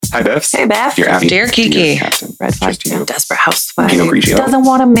Hi, Beths. Hey, Beth. You're Abby. Dear Kiki. Red flag, Desperate housewife. Pinot Grigio. Doesn't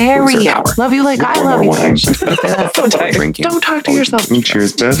want to marry you. Power. Love you like I love you. Don't talk to yourself.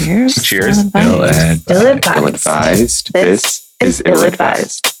 Cheers, Beth. Cheers. Ill-advised. Ill-advised. This is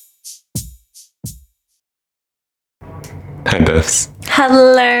ill-advised. Hi, Beths.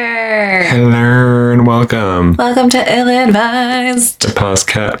 Hello. Hello and welcome. Welcome to Ill-advised. The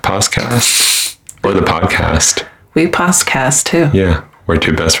podcast. Or the podcast. We podcast too. Yeah. Where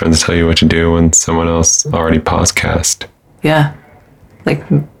two best friends tell you what to do when someone else already podcast. Yeah. Like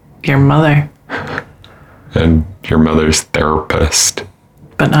your mother. And your mother's therapist.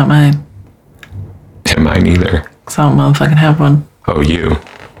 But not mine. Yeah, mine either. Because I don't motherfucking have one. Oh, you.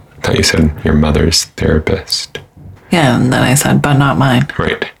 I thought you said your mother's therapist. Yeah, and then I said, but not mine.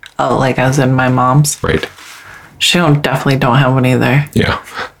 Right. Oh, like as in my mom's? Right. She definitely don't have one either. Yeah.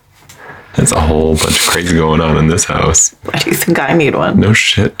 There's a whole bunch of crazy going on in this house. Why do you think I need one? No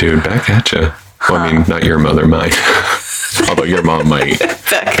shit, dude. Back at you. Well, I mean, not your mother, mine. Although your mom might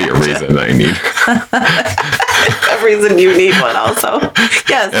be a reason I need. A reason you need one also.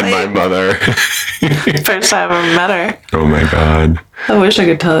 Yes. And my mother. First time I met her. Oh my God. I wish I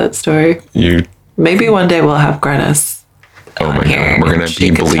could tell that story. Maybe one day we'll have Grennis. Oh my God. We're going to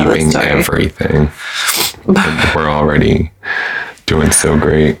be believing everything. And we're already doing so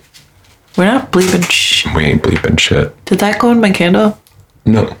great. We're not bleeping shit. We ain't bleeping shit. Did that go in my candle?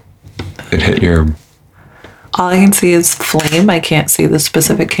 No. It hit your... All I can see is flame. I can't see the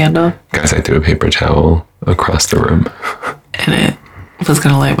specific candle. Guys, I threw a paper towel across the room. And it was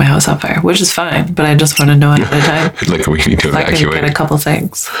going to light my house on fire, which is fine. But I just want to know ahead of time. Like, we need to evacuate. I can get a couple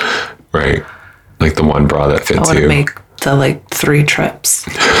things. Right. Like the one bra that fits you. I want to make the 3 trips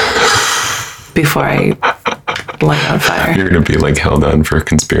before I light on fire. You're going to be held on for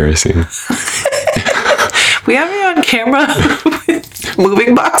conspiracy. We have you on camera with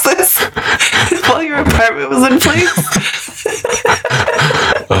moving boxes while your apartment was in flames.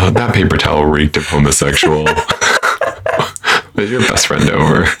 That paper towel reeked of homosexual. Was your best friend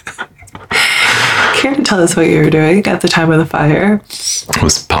over? Care to tell us what you were doing at the time of the fire? I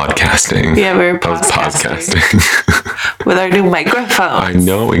was podcasting. Yeah, we were podcasting. With our new microphones. I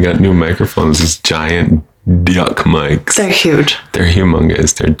know, we got new microphones. These giant duck mics. They're huge. They're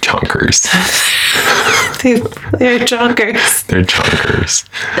humongous. They're chonkers. They're chonkers. They're chonkers.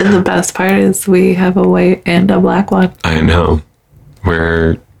 And the best part is we have a white and a black one. I know.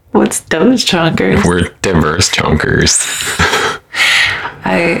 What's those chonkers? We're diverse chonkers.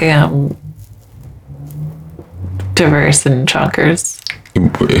 I am diverse in chonkers.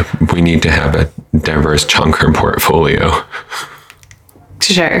 We need to have a diverse chonker portfolio.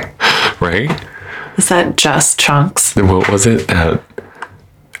 Sure. Right? Is that just chunks? What was it?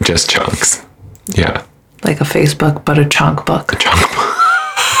 Just chunks. Yeah. Like a Facebook, but a chunk book. A chunk book.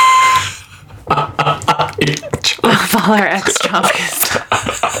 With all our ex-chunkers.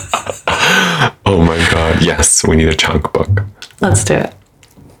 Oh my God. Yes, we need a chunk book. Let's do it.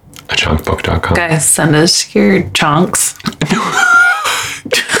 A chunkbook.com. Guys, send us your chunks.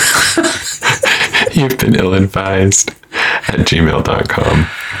 You've been ill-advised at gmail.com.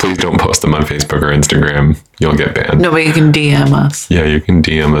 Please don't post them on Facebook or Instagram. You'll get banned. No, but you can DM us. Yeah, you can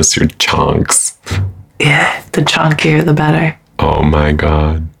DM us your chunks. Yeah, the chunkier, the better. Oh my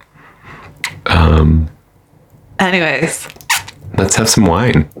God. Anyways. Let's have some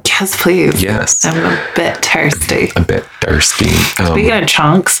wine. Yes, please. Yes. I'm a bit thirsty. A bit thirsty. Speaking of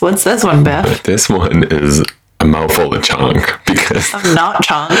chunks, what's this one, Beth? This one is a mouthful of chunk because I'm not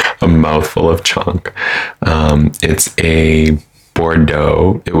chunk. A mouthful of chunk. It's a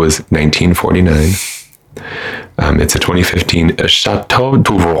Bordeaux. It was 1949. It's a 2015 Chateau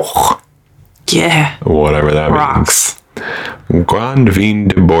de Roques. Yeah. Whatever that Rocks. means. Grand Vin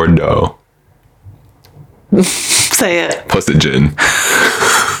de Bordeaux. Say it. Plus a gin.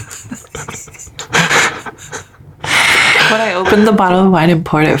 When I opened the bottle of wine and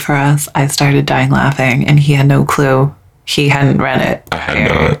poured it for us, I started dying laughing, and he had no clue. He hadn't read it. I had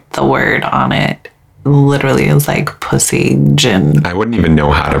not. The word on it literally is like pussy gin. I wouldn't even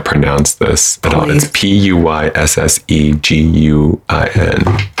know how to pronounce this at all. It's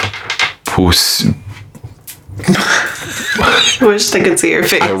Puisseguin. I wish I could see your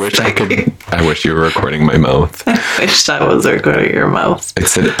face. I wish you were recording my mouth. I wish I was recording your mouth.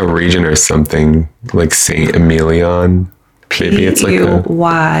 It's a region or something like St Emilion. Maybe it's like a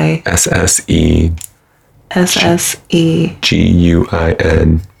Y SSE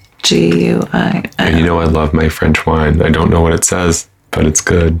GUIN. And you know I love my French wine. I don't know what it says, but it's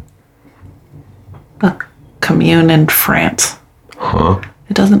good. A commune in France. Huh?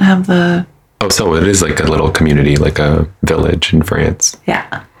 It doesn't have the... Oh, so it is like a little community, like a village in France.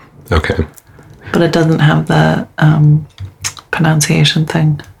 Yeah. Okay. But it doesn't have the pronunciation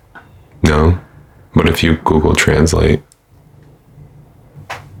thing. No? What if you Google Translate?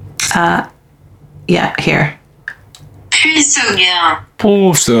 Yeah, here. Puisseguin.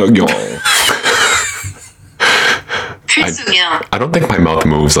 Puisseguin. Puisseguin. I don't think my mouth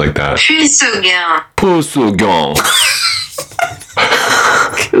moves like that. Puisseguin. Puisseguin.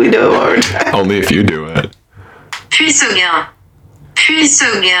 Can we do it one more time? Only if you do it. Puisseguin.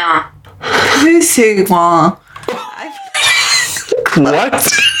 Puisseguin. Puisseguin.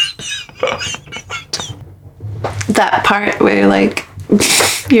 What? That part where like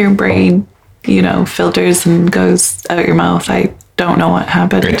your brain, you know, filters and goes out your mouth. I don't know what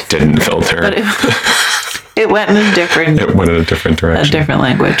happened. It didn't filter. But it went in a different different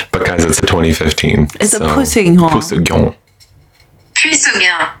language. But guys, it's a 2015. It's a Puisseguin. Puisseguin.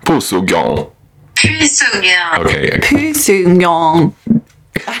 Puisseguin. Puisseguin. Puisseguin. Okay. Puisseguin.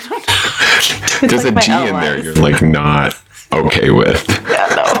 There's like a my G in there allies. you're like not okay with. Yeah,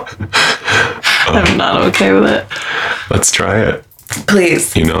 no. I'm not okay with it. Let's try it.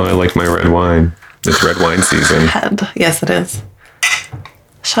 Please. You know, I like my red wine. It's red wine season. Yes, it is.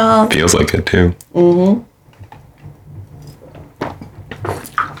 Shot. Feels like it too.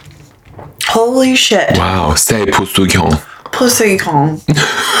 Holy shit. Wow. Say Puisseguin. Puisseguin.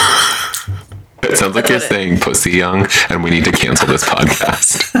 It sounds like you're saying pussy young, and we need to cancel this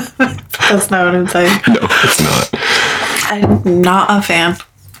podcast. That's not what I'm saying. No, it's not. I'm not a fan.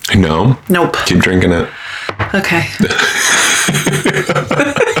 No? Nope. Keep drinking it. Okay.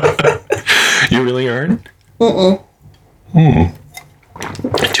 You really aren't?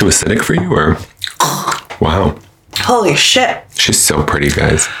 Too acidic for you, or? Wow. Holy shit. She's so pretty,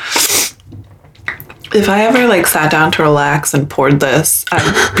 guys. If I ever like sat down to relax and poured this,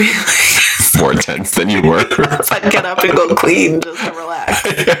 I'd be like, More tense than you were. I'd get up and go clean just to relax.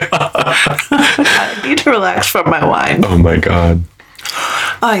 I need to relax from my wine. Oh my God.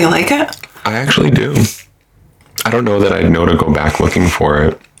 Oh, you like it? I actually do. I don't know that I'd know to go back looking for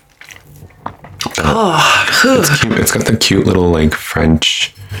it. It's cute. It's got the cute little like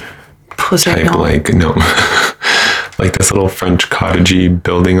French type, like, no, like this little French cottagey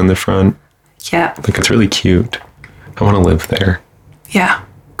building on the front. Yeah. Like, it's really cute. I want to live there. Yeah.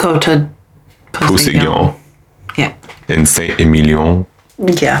 Go to Puisseguin Yeah. in St Emilion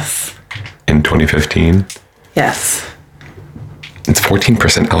Yes. in 2015. Yes. It's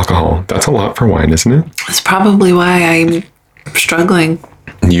 14% alcohol. That's a lot for wine, isn't it? That's probably why I'm struggling.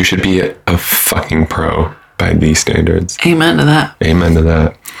 You should be a fucking pro by these standards. Amen to that. Amen to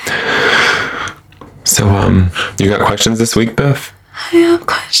that. So, you got questions this week, Biff? I have a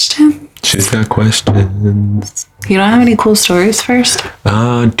question. She's got questions. You don't have any cool stories first?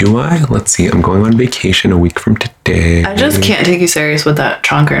 Do I? Let's see. I'm going on vacation a week from today. I just can't take you serious with that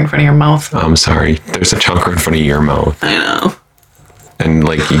chonker in front of your mouth. I'm sorry. There's a chonker in front of your mouth. I know. And,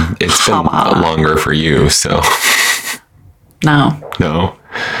 like, it's been longer for you, so. No. No?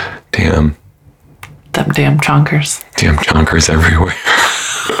 Damn. Them damn chonkers. Damn chonkers everywhere.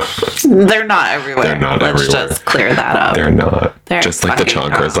 They're not everywhere. They're not Let's everywhere. just clear that up. They're not. They're just like the fucking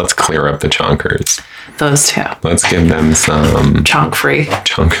chonkers. not. Let's clear up the chonkers. Those two. Let's give them some Chonk free.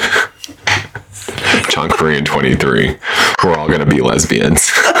 chunk free in 23. We're all gonna be lesbians.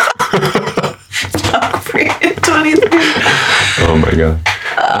 Chonk free in 23. Oh my God.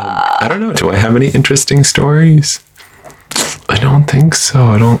 I don't know. Do I have any interesting stories? I don't think so.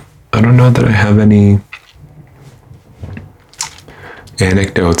 I don't know that I have any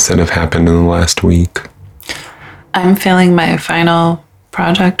anecdotes that have happened in the last week. I'm failing my final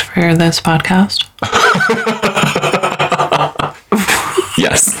project for this podcast.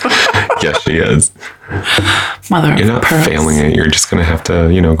 Yes. Yes, she is. Mother You're of not pearls. failing it. You're just going to have to,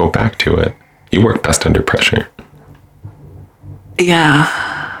 go back to it. You work best under pressure.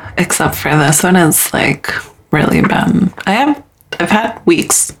 Yeah. Except for this one, it's like really been. I've had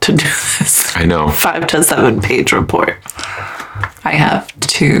weeks to do this. I know. 5 to 7 page report. I have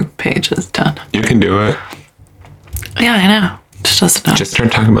 2 pages done. You can do it. Yeah, I know. Just don't. Just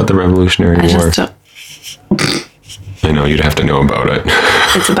start talking about the Revolutionary I War. just don't. I know, you'd have to know about it.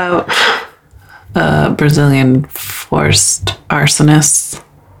 It's about Brazilian forced arsonists.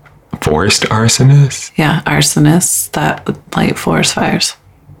 Forest arsonists? Yeah, arsonists that light forest fires.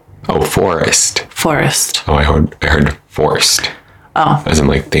 Oh, forest. Forest. Oh, I heard forced. Oh. As in,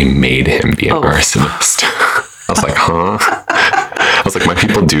 like, they made him be an arsonist. I was like, huh? I was like, my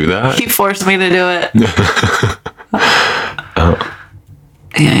people do that? He forced me to do it.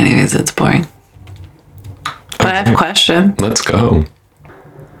 Yeah, anyways, it's boring. But I have a question. Let's go.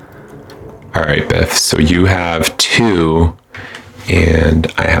 All right, Beth. So you have 2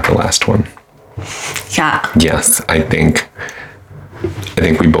 And I have the last one. Yeah. Yes, I think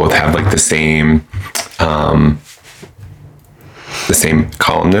we both have like the same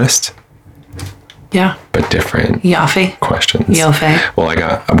columnist, Yeah. but different Yoffe. questions. Yoffe. Well,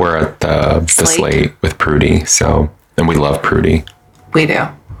 we're at the slate with Prudie, and we love Prudie. We do.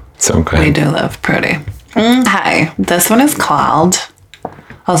 So good. We do love Prudie. Hi. This one is called.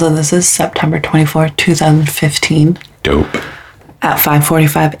 Also, this is September 24th, 2015 Dope. at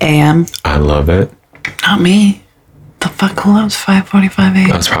 5:45 a.m. I love it. Not me. The fuck, who loves 5:45 I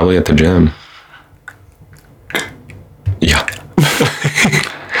a.m.? was probably at the gym. Yeah.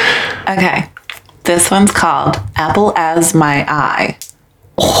 Okay. This one's called Apple as My Eye.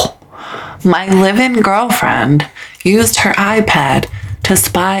 Oh. My live-in girlfriend used her iPad to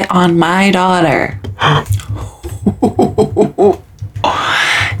spy on my daughter.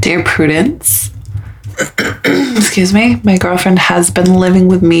 Dear Prudence, excuse me, my girlfriend has been living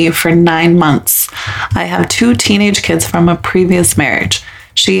with me for 9 months. I have 2 teenage kids from a previous marriage.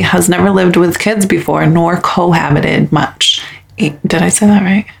 She has never lived with kids before, nor cohabited much. Did I say that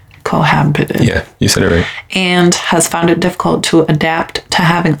right? Cohabited. Yeah, you said it right. And has found it difficult to adapt to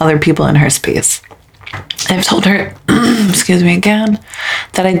having other people in her space. I've told her, excuse me again,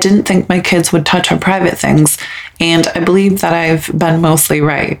 that I didn't think my kids would touch her private things, and I believe that I've been mostly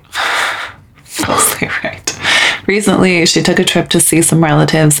right. Mostly right. Recently, she took a trip to see some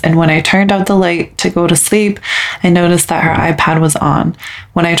relatives, and when I turned out the light to go to sleep, I noticed that her iPad was on.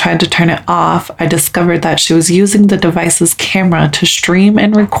 When I tried to turn it off, I discovered that she was using the device's camera to stream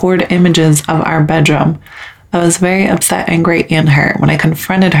and record images of our bedroom. I was very upset and angry in her. When I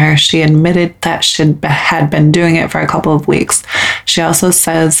confronted her, she admitted that she had been doing it for a couple of weeks. She also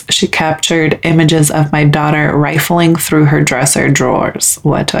says she captured images of my daughter rifling through her dresser drawers.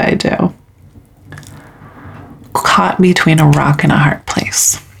 What do I do? Caught between a rock and a hard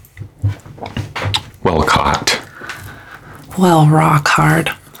place. Well caught. Well, rock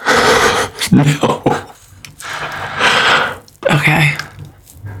hard. No. Okay.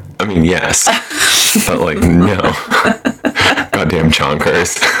 I mean, yes. But like, no. Goddamn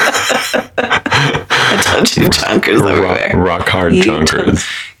chonkers. I told you chonkers everywhere. Rock hard chonkers.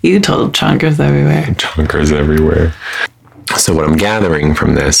 You told chonkers everywhere. Chonkers everywhere. So what I'm gathering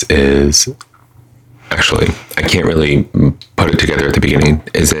from this is, actually, I can't really put it together at the beginning.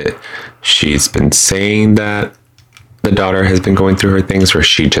 Is it she's been saying that the daughter has been going through her things,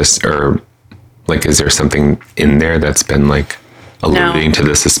 or like, is there something in there that's been like alluding to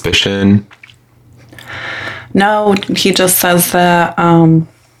the suspicion? No, he just says that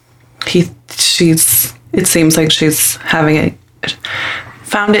it seems like she's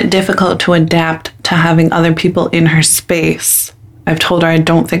found it difficult to adapt to having other people in her space. I've told her I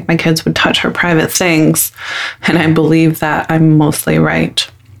don't think my kids would touch her private things, and I believe that I'm mostly right.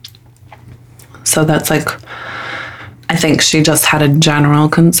 So that's like, I think she just had a general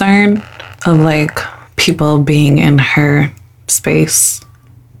concern of like people being in her space.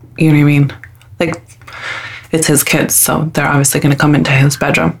 You know what I mean? Like, it's his kids, so they're obviously going to come into his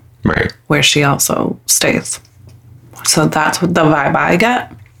bedroom. Right. Where she also stays. So that's what the vibe I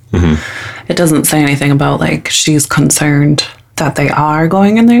get. Mm-hmm. It doesn't say anything about like she's concerned that they are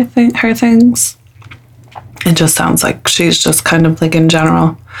going in her things. It just sounds like she's just kind of like in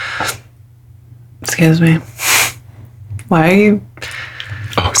general. Excuse me. Why are you?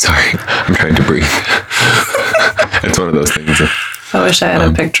 Oh, sorry. I'm trying to breathe. It's one of those things. I wish I had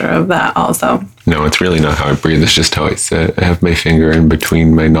a picture of that also. No, it's really not how I breathe. It's just how I sit. I have my finger in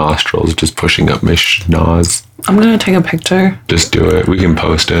between my nostrils, just pushing up my schnoz. I'm going to take a picture. Just do it. We can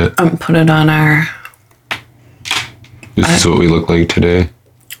post it. Put it on our... This is what we look like today.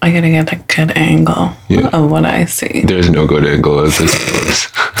 I got to get a good angle of what I see. There's no good angle as this goes.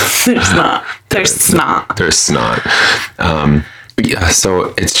 There's not. There's snot. There's snot. But yeah,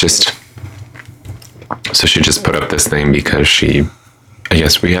 so it's just... So she just put up this thing because I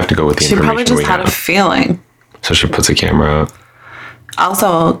guess we have to go with the information. She probably just had a feeling. So she puts a camera up.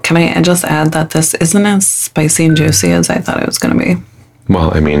 Also, can I just add that this isn't as spicy and juicy as I thought it was going to be?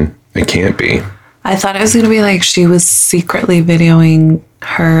 Well, I mean, it can't be. I thought it was going to be like she was secretly videoing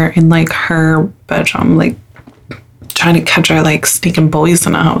her in like her bedroom, like trying to catch her like sneaking boys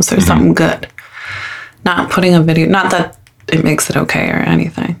in a house or something good. Not putting a video, not that it makes it okay or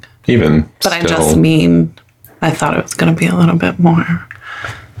anything. Even But still, I just mean, I thought it was going to be a little bit more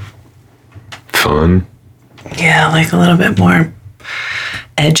fun. Yeah, like a little bit more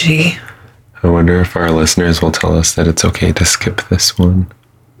edgy. I wonder if our listeners will tell us that it's okay to skip this one.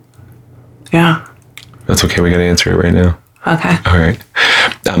 Yeah. That's okay. We got to answer it right now. Okay. All right.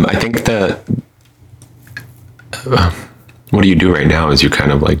 I think that What do you do right now is you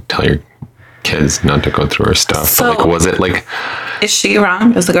kind of like tell your kids not to go through her stuff. So, but like, was it like... Is she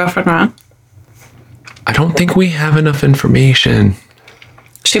wrong? Is the girlfriend wrong? I don't think we have enough information.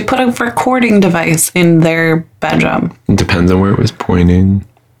 She put a recording device in their bedroom. It depends on where it was pointing.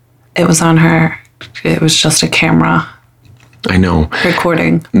 It was on her. It was just a camera. I know.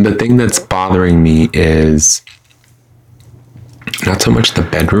 Recording. The thing that's bothering me is not so much the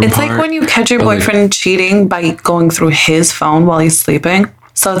bedroom It's part. like when you catch your boyfriend cheating by going through his phone while he's sleeping.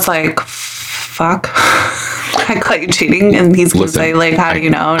 So it's like, fuck. I caught you cheating. And he's going to say, like, how do you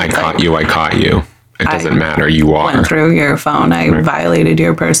know? I caught you. It doesn't matter. You are. Went through your phone. I violated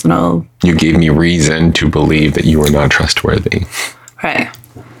your personal... You gave me reason to believe that you were not trustworthy. Right.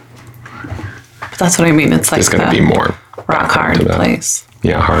 But that's what I mean. It's like There's going to be more. Rock hard place.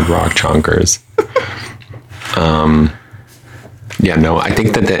 Yeah, hard rock chonkers. Yeah, no, I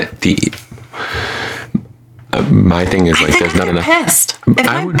think that my thing is like there's not enough. Pissed. If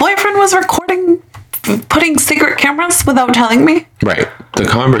my boyfriend was recording, putting secret cameras without telling me. Right. The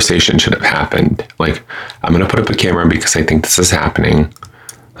conversation should have happened. Like, I'm going to put up a camera because I think this is happening.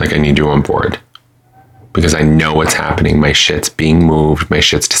 Like, I need you on board. Because I know what's happening. My shit's being moved. My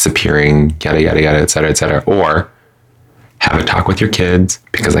shit's disappearing. Yada, yada, yada, et cetera, et cetera. Or have a talk with your kids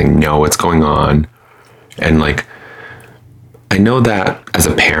because I know what's going on. And like, I know that as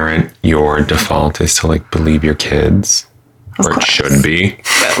a parent, your default is to like believe your kids. Or it should be.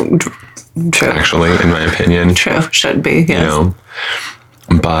 True. Actually, in my opinion. True. Should be, yes. You know?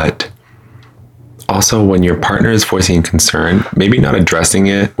 But also when your partner is voicing concern, maybe not addressing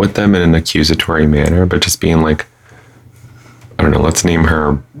it with them in an accusatory manner, but just being like, I don't know, let's name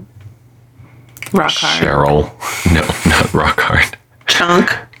her Rock hard. Cheryl. No, not rock hard.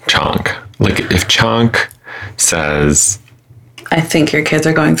 Chonk. Like if Chonk says, I think your kids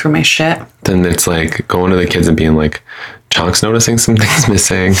are going through my shit. Then it's like going to the kids and being like, Chonk's noticing some things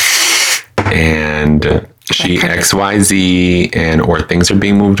missing and she XYZ and or things are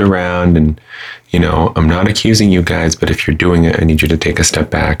being moved around and you know, I'm not accusing you guys, but if you're doing it, I need you to take a step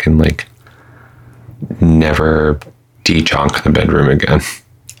back and like never de-chonk the bedroom again.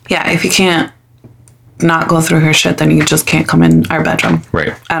 Yeah, if you can't not go through her shit, then you just can't come in our bedroom.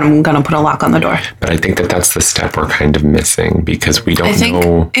 Right. And I'm going to put a lock on the door. But I think that that's the step we're kind of missing because we don't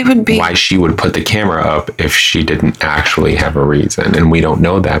know it would be why she would put the camera up if she didn't actually have a reason. And we don't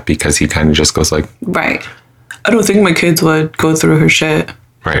know that because he kind of just goes like... Right. I don't think my kids would go through her shit.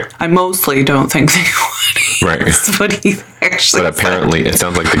 Right. I mostly don't think they would. Right. That's what he actually But apparently it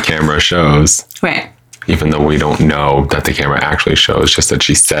sounds like the camera shows. Right. Even though we don't know that the camera actually shows, just that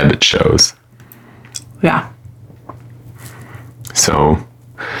she said it shows. Yeah. So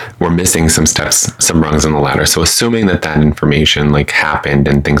we're missing some steps, some rungs on the ladder. So assuming that that information like happened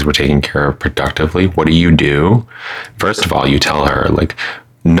and things were taken care of productively, what do? First of all, you tell her like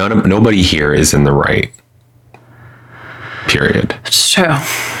nobody here is in the right. Period. It's true.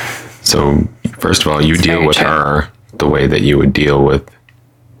 So first of all, you deal with her the way that you would deal with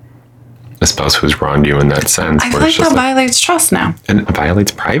a spouse who's wronged you in that sense. I feel like that violates trust now. And it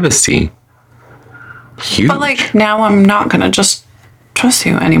violates privacy. Huge. But like now I'm not going to just trust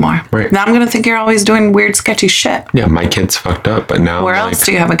you anymore. Right. Now I'm going to think you're always doing weird, sketchy shit. Yeah, my kid's fucked up, but now Where else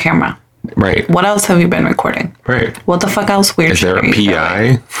do you have a camera? Right. What else have you been recording? Right. What the fuck else weird Is shit there are a you PI?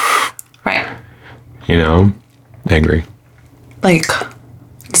 doing? Right. You know? I agree. Like,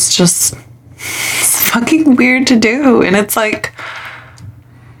 it's fucking weird to do. And it's like,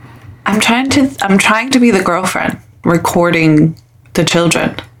 I'm trying to be the girlfriend recording the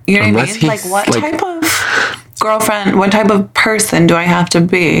children. You know what I mean? Like, what type of girlfriend, what type of person do I have to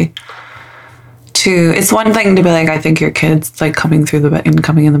be to, it's one thing to be like, I think your kid's like coming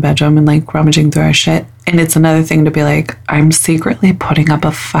in the bedroom and like rummaging through our shit. And it's another thing to be like, I'm secretly putting up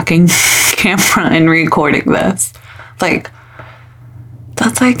a fucking camera and recording this. Like,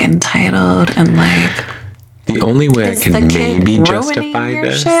 that's like entitled and like. The only way I can maybe justify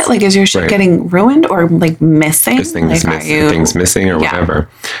this. Shit? Like, is your shit getting ruined or like missing? Things missing or whatever.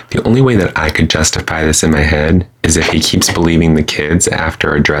 The only way that I could justify this in my head is if he keeps believing the kids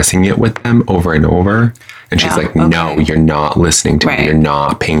after addressing it with them over and over. And she's like, no, you're not listening to me. You're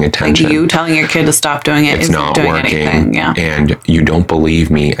not paying attention. Like you telling your kid to stop doing it isn't not doing working. Anything. Yeah. And you don't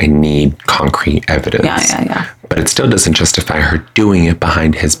believe me. I need concrete evidence. Yeah. But it still doesn't justify her doing it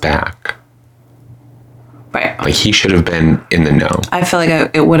behind his back. Right. Like he should have been in the know. I feel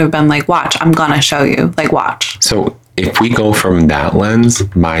like it would have been like, watch, I'm going to show you. Like, watch. So if we go from that lens,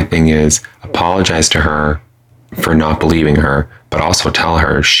 my thing is apologize to her for not believing her, but also tell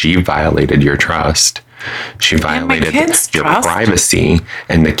her she violated your trust She violated kids' your trust. privacy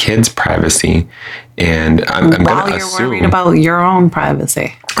and the kids' privacy. And I'm going While to you're assume... worried about your own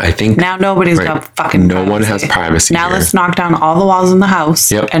privacy. I think... Now nobody's right, got fucking no privacy. one has privacy Now here. let's knock down all the walls in the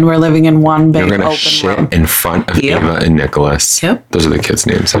house. Yep. And we're living in one big You're going open to shit room. in front of Yep. Ava and Nicholas. Yep. Those are the kids'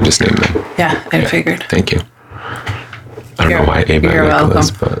 names. I just named them. Yeah, I figured. Thank you. I don't know why Ava You're and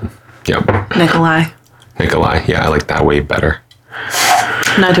Nicholas, welcome. but yep. Nikolai. Yeah, I like that way better.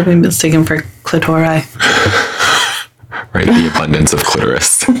 Not to be mistaken for clitori. Right? The abundance of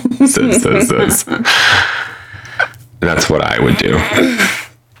clitoris. Says. That's what I would do.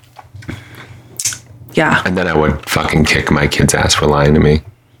 Yeah. And then I would fucking kick my kid's ass for lying to me.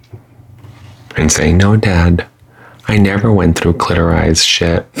 And say, no, Dad, I never went through clitorized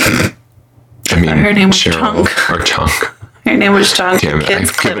shit. I mean, her name was Cheryl Chunk. or Chunk. Her name was John. Damn it, Kids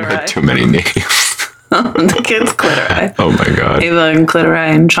I've given her clitori. too many names. The kids clitori. Oh my God. Ava and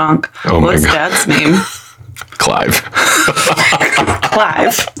clitori and Chonk. Oh my What's God. Dad's name? Clive.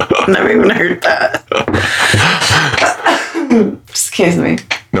 Clive. Never even heard that. Excuse me.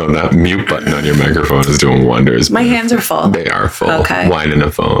 No, that mute button on your microphone is doing wonders. My hands are full. They are full. Okay. Wine in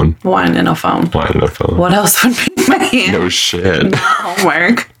a phone. Wine in a phone. Wine in a phone. What else would be my hand? No shit.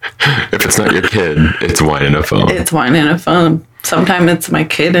 Homework. If it's not your kid, it's wine in a phone. It's wine in a phone. Sometimes it's my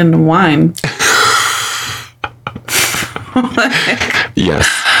kid and wine. Yes.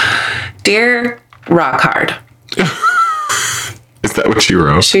 Dear Rock Hard. Is that what you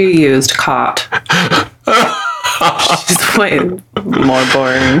wrote? She used caught. She's way more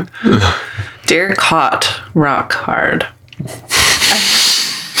boring. Dear Caught Rock Hard.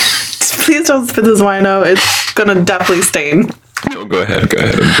 Please don't spit this wine out. It's gonna definitely stain. No, go ahead. I'm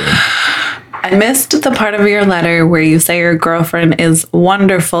good. I missed the part of your letter where you say your girlfriend is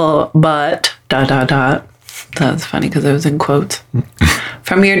wonderful, but ... That's funny because it was in quotes.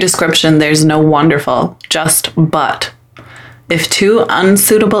 From your description, there's no wonderful, just but. If two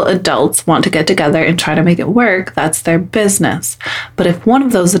unsuitable adults want to get together and try to make it work, that's their business. But if one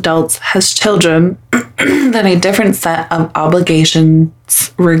of those adults has children, then a different set of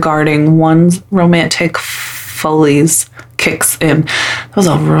obligations regarding one's romantic follies kicks in. There was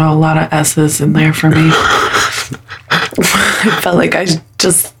a lot of S's in there for me. I felt like I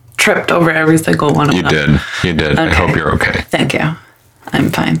just tripped over every single one of them. You did. Okay. I hope you're okay. Thank you. I'm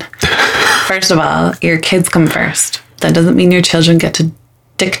fine. First of all, your kids come first. That doesn't mean your children get to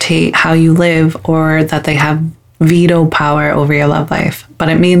dictate how you live or that they have veto power over your love life. But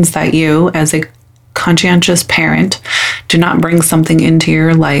it means that you, as a conscientious parent, do not bring something into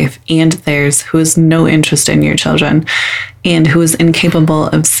your life and theirs who has no interest in your children and who is incapable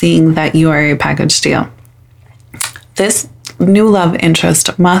of seeing that you are a package deal. This new love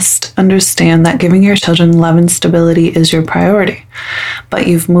interest must understand that giving your children love and stability is your priority. But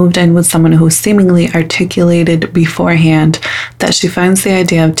you've moved in with someone who seemingly articulated beforehand that she finds the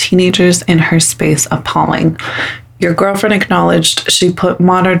idea of teenagers in her space appalling. Your girlfriend acknowledged she put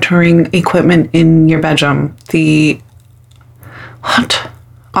monitoring equipment in your bedroom. The... what?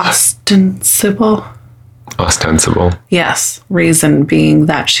 Ostensible? Ostensible. Yes, reason being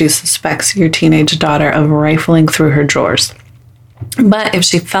that she suspects your teenage daughter of rifling through her drawers. But if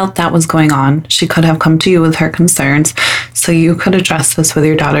she felt that was going on, she could have come to you with her concerns so you could address this with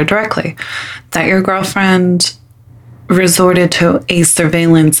your daughter directly. That your girlfriend resorted to a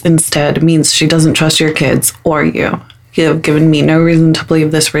surveillance instead means she doesn't trust your kids or you. You have given me no reason to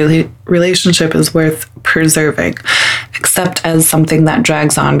believe this relationship is worth preserving, except as something that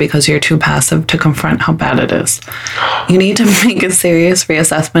drags on because you're too passive to confront how bad it is. You need to make a serious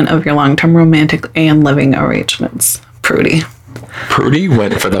reassessment of your long-term romantic and living arrangements. Prudie. Prudie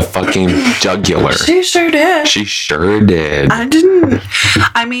went for the fucking jugular. She sure did. She sure did.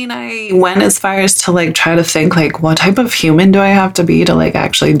 I went as far as to like try to think like, what type of human do I have to be to like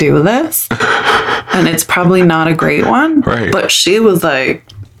actually do this? And it's probably not a great one. Right. But she was like,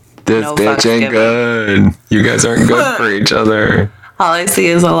 This no bitch fucks ain't given. good. You guys aren't good for each other. All I see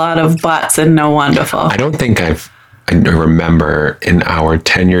is a lot of butts and no wonderful. I don't think I remember in our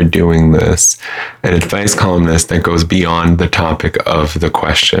tenure doing this an advice columnist that goes beyond the topic of the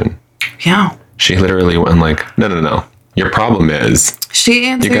question. Yeah. She literally went like, no. Your problem is She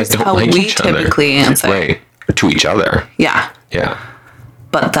you guys answers don't how like we each other. typically answer. Right. To each other. Yeah. Yeah.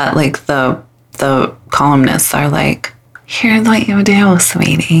 But that like the columnists are like, here's what you do,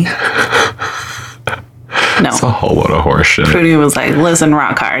 sweetie. No. It's a whole lot of horse shit. Prudie was like, listen,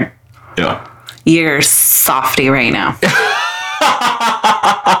 rock hard. Yeah. You're softy right now.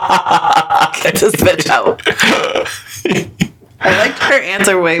 Get this bitch out. I liked her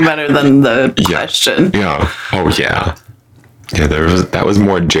answer way better than the question. Yeah. Oh, yeah. Yeah, that was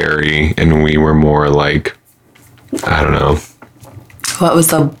more Jerry, and we were more like, I don't know, What was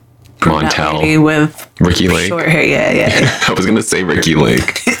the brunette Montel. lady with Ricky Lake. short hair? Yeah. I was gonna say Ricky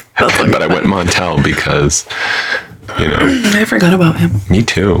Lake, but I went Montel because, you know. I forgot about him. Me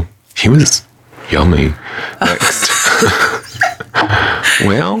too. He was yummy. Next.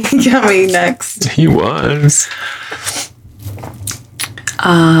 Well, Yummy. Next. he was.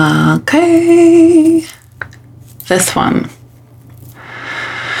 Okay. This one.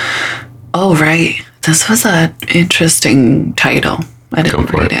 Oh, right. This was an interesting title. I didn't Go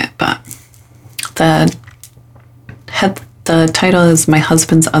for read it. it, but the title is My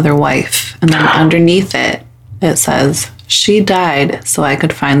Husband's Other Wife. And then underneath it, it says, she died so I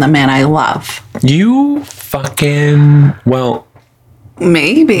could find the man I love. You fucking, well,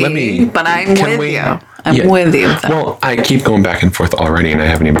 Maybe, but I'm with you. I'm with you. Though. Well, I keep going back and forth already, and I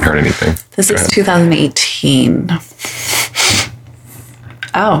haven't even heard anything. This Go is ahead. 2018.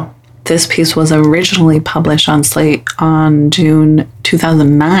 Oh, this piece was originally published on Slate on June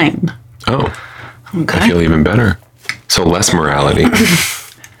 2009. Oh, Okay. I feel even better. So less morality.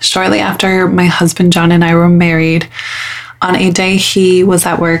 Shortly after my husband John and I were married, on a day he was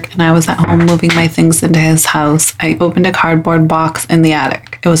at work and I was at home moving my things into his house, I opened a cardboard box in the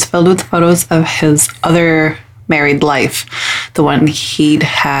attic. It was filled with photos of his other married life, the one he'd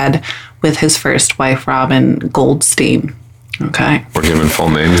had with his first wife, Robin Goldstein. Okay. We're giving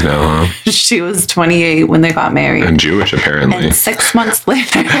full names now, huh? She was 28 when they got married. And Jewish, apparently. And 6 months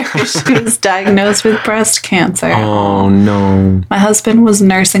later, she was diagnosed with breast cancer. Oh, no. My husband was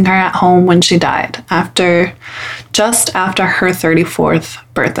nursing her at home when she died, just after her 34th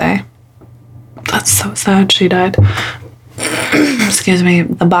birthday. That's so sad she died. Excuse me.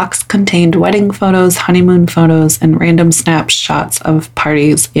 The box contained wedding photos, honeymoon photos, and random snapshots of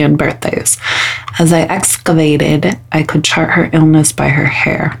parties and birthdays. As I excavated, I could chart her illness by her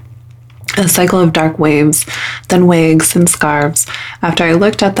hair. A cycle of dark waves, then wigs and scarves. After I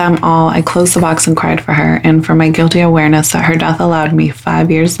looked at them all, I closed the box and cried for her, and for my guilty awareness that her death allowed me 5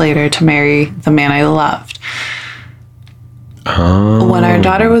 years later to marry the man I loved. When our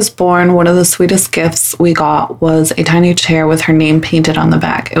daughter was born, one of the sweetest gifts we got was a tiny chair with her name painted on the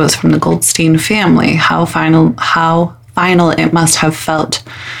back. It was from the Goldstein family. How final it must have felt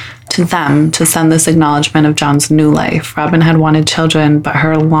to them to send this acknowledgement of John's new life. Robin had wanted children, but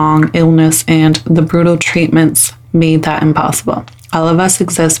her long illness and the brutal treatments made that impossible. All of us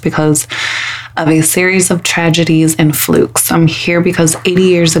exist because of a series of tragedies and flukes. I'm here because 80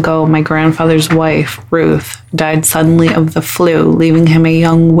 years ago, my grandfather's wife, Ruth, died suddenly of the flu, leaving him a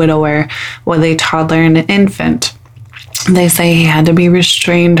young widower with a toddler and an infant. They say he had to be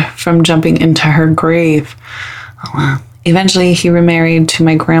restrained from jumping into her grave. Oh, wow. Eventually, he remarried to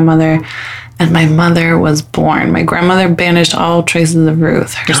my grandmother, and my mother was born. My grandmother banished all traces of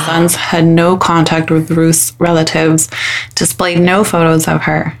Ruth. Her sons had no contact with Ruth's relatives, displayed no photos of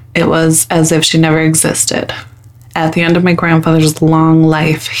her. It was as if she never existed. At the end of my grandfather's long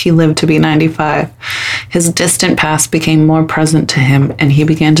life, he lived to be 95. His distant past became more present to him, and he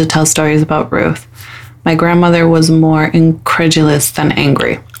began to tell stories about Ruth. My grandmother was more incredulous than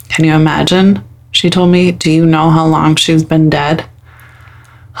angry. Can you imagine? She told me, do you know how long she's been dead?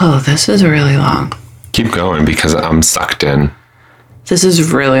 Oh, this is really long. Keep going because I'm sucked in. This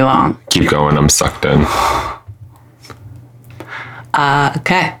is really long. Keep going, I'm sucked in.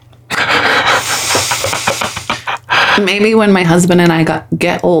 Okay. Maybe when my husband and I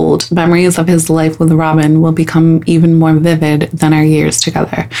get old, memories of his life with Robin will become even more vivid than our years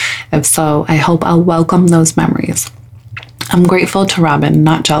together. If so, I hope I'll welcome those memories. I'm grateful to Robin,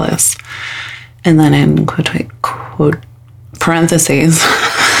 not jealous. And then in quote parentheses,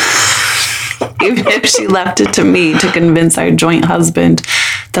 even if she left it to me to convince our joint husband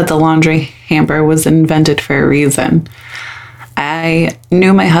that the laundry hamper was invented for a reason. I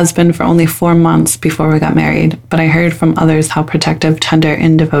knew my husband for only 4 months before we got married, but I heard from others how protective, tender,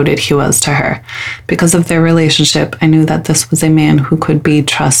 and devoted he was to her. Because of their relationship, I knew that this was a man who could be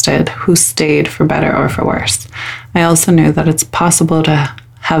trusted, who stayed for better or for worse. I also knew that it's possible to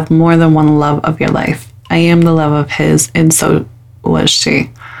have more than one love of your life. I am the love of his, and so was she.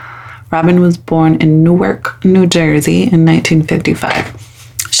 Robin was born in Newark, New Jersey in 1955.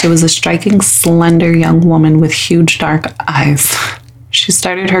 She was a striking, slender young woman with huge dark eyes. She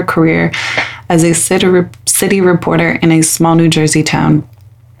started her career as a city reporter in a small New Jersey town.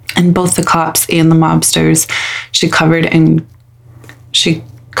 And both the cops and the mobsters she covered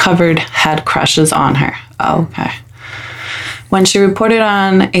had crushes on her. Oh, okay. When she reported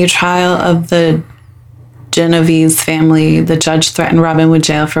on a trial of the Genevieve's family, the judge threatened Robin with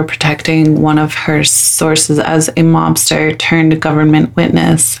jail for protecting one of her sources as a mobster turned government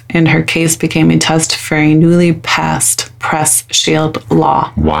witness, and her case became a test for a newly passed press shield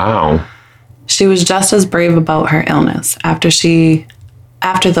law. Wow. She was just as brave about her illness. After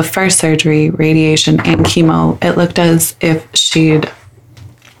the first surgery, radiation, and chemo, it looked as if she'd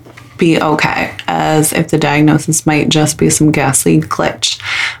be okay, as if the diagnosis might just be some ghastly glitch.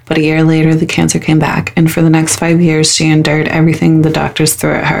 But a year later, the cancer came back, and for the next 5 years, she endured everything the doctors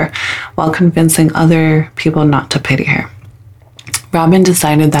threw at her while convincing other people not to pity her. Robin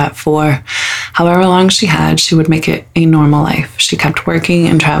decided that for however long she had, she would make it a normal life. She kept working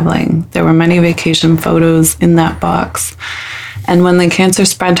and traveling. There were many vacation photos in that box. And when the cancer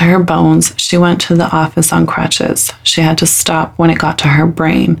spread to her bones, she went to the office on crutches. She had to stop when it got to her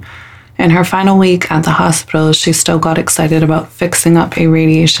brain. In her final week at the hospital, she still got excited about fixing up a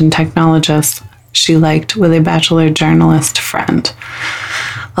radiation technologist she liked with a bachelor journalist friend.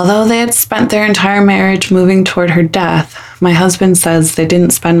 Although they had spent their entire marriage moving toward her death, my husband says they didn't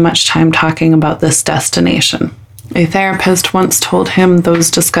spend much time talking about this destination. A therapist once told him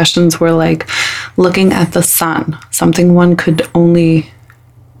those discussions were like looking at the sun, something one could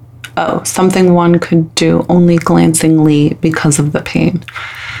do only glancingly because of the pain.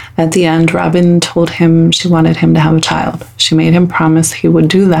 At the end, Robin told him she wanted him to have a child. She made him promise he would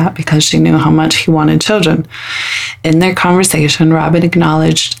do that because she knew how much he wanted children. In their conversation, Robin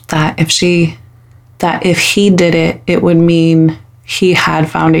acknowledged that if he did it, it would mean he had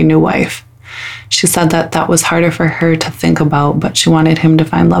found a new wife. She said that was harder for her to think about, but she wanted him to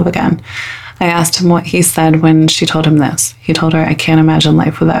find love again. I asked him what he said when she told him this. He told her, "I can't imagine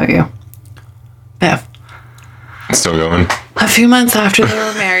life without you." Biff. Still going? A few months after they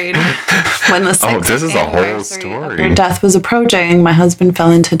were married, when the sixth this is a whole anniversary of story. her death was approaching, my husband fell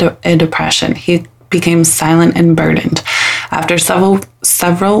into a depression. He became silent and burdened. After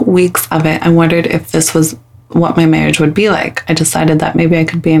several weeks of it, I wondered if this was what my marriage would be like. I decided that maybe I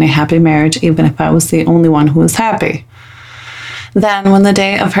could be in a happy marriage even if I was the only one who was happy. Then, when the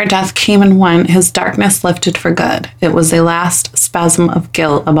day of her death came and went, his darkness lifted for good. It was a last spasm of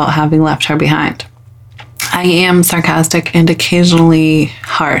guilt about having left her behind. I am sarcastic and occasionally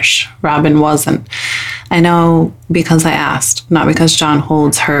harsh. Robin wasn't. I know because I asked, not because John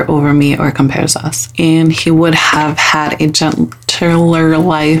holds her over me or compares us. And he would have had a gentler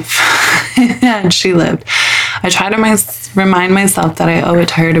life had she lived. I try to remind myself that I owe it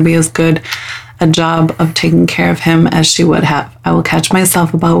to her to be as good a job of taking care of him as she would have. I will catch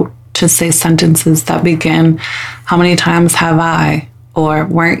myself about to say sentences that begin, "How many times have I?" or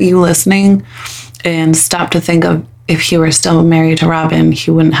 "Weren't you listening?" and stop to think of if he were still married to Robin, he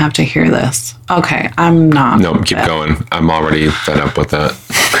wouldn't have to hear this. Okay, I'm not. No, keep going. I'm already fed up with that.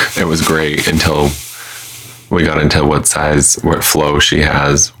 It was great until we got into what flow she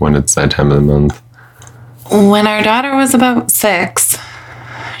has when it's that time of the month. When our daughter was about 6,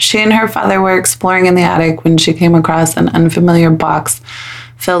 she and her father were exploring in the attic when she came across an unfamiliar box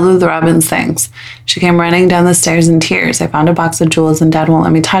filled with Robin's things. She came running down the stairs in tears. "I found a box of jewels and Dad won't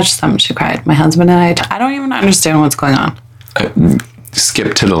let me touch them," she cried. My husband and I don't even understand what's going on.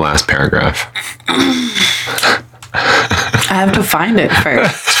 Skip to the last paragraph. I have to find it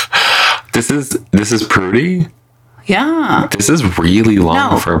first. This is Prudie? Yeah. This is really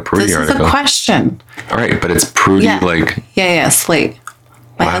long for a Prudie article. This is a question. All right, but it's Prudie Yeah, Slate.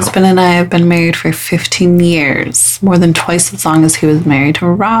 My Wow. husband and I have been married for 15 years, more than twice as long as he was married to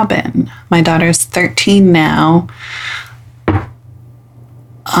Robin. My daughter's 13 now.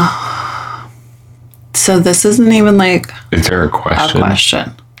 So this isn't even like Is there a a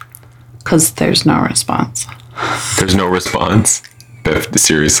question. Because there's no response. There's no response? Biff,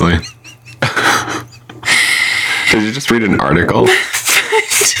 seriously? Did you just read an article?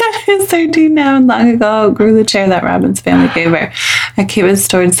 Is 13 now and long ago outgrew the chair that Robin's family gave her. I keep it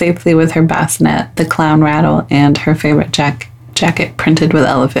stored safely with her bassinet, the clown rattle, and her favorite jacket printed with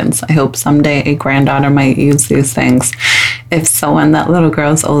elephants. I hope someday a granddaughter might use these things. If so, when that little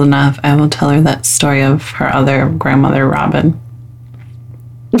girl's old enough, I will tell her that story of her other grandmother, Robin.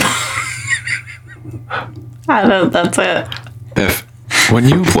 That's it. Biff, when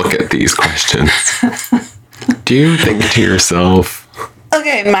you look at these questions, do you think to yourself...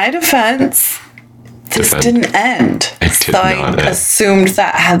 Okay, my defense, this didn't end. It did so not I end. assumed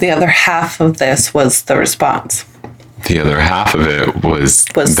that the other half of this was the response. The other half of it was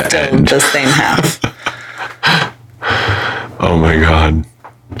the still end. the same half. Oh my God.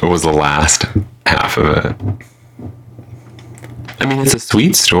 It was the last half of it. I mean, it's a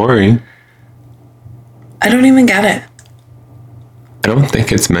sweet story. I don't even get it. I don't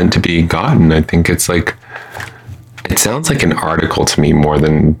think it's meant to be gotten. I think it's like It sounds like an article to me more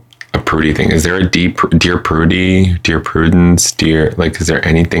than a Prudie thing. Is there a Dear Prudie, Dear Prudence, is there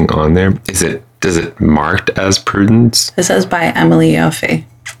anything on there? Does it marked as Prudence? It says by Emily Yoffe.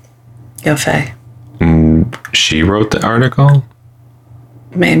 Yoffe. She wrote the article?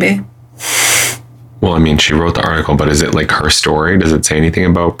 Maybe. Well, I mean, she wrote the article, but is it like her story? Does it say anything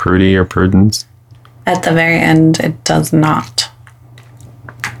about Prudie or Prudence? At the very end, it does not.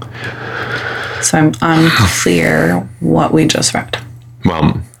 So I'm unclear what we just read.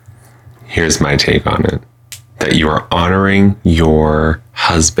 Well, here's my take on it. That you are honoring your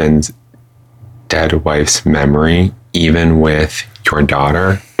husband's dead wife's memory, even with your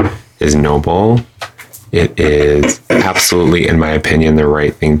daughter, is noble. It is absolutely, in my opinion, the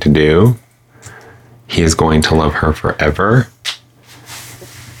right thing to do. He is going to love her forever.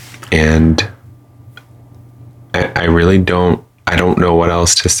 And I really don't know what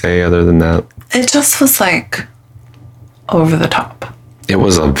else to say other than that. It just was like over the top. It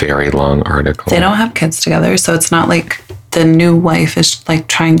was a very long article. They don't have kids together, so it's not like the new wife is like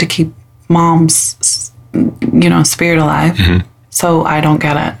trying to keep mom's, spirit alive. Mm-hmm. So I don't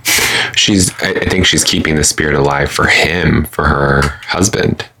get it. I think she's keeping the spirit alive for him, for her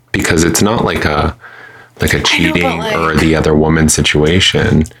husband, because it's not like a cheating or the other woman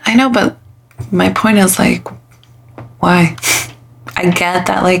situation. I know, but my point is like, why? I get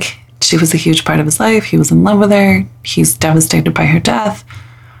that like she was a huge part of his life. He was in love with her. He's devastated by her death.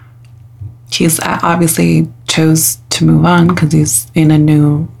 He's obviously chose to move on because he's in a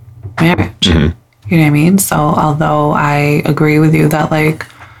new marriage. Mm-hmm. You know what I mean? So although I agree with you that like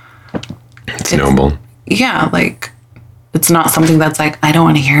it's noble. Yeah, like it's not something that's like, I don't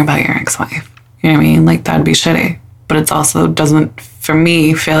want to hear about your ex-wife. You know what I mean? Like that'd be shitty. But it's also doesn't, for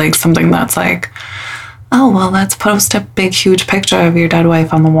me, feel like something that's like, oh, well, let's post a big, huge picture of your dead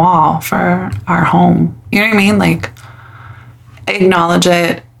wife on the wall for our home. You know what I mean? Like, acknowledge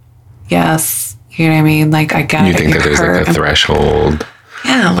it. Yes. You know what I mean? Like, I get it. You think that there's like a threshold?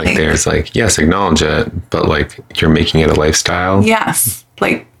 Yeah. Like there's like, yes, acknowledge it, but like you're making it a lifestyle? Yes.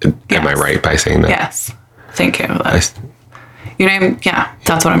 Like, Am I right by saying that? Yes. Thank you. You know what I mean? Yeah.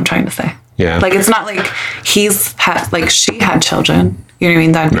 That's what I'm trying to say. Yeah. Like, it's not like she had children. You know what I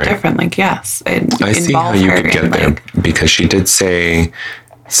mean? That'd be different. Like, yes. I see how you could get there because she did say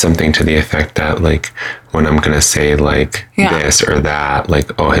something to the effect that, like, when I'm going to say, like, this or that,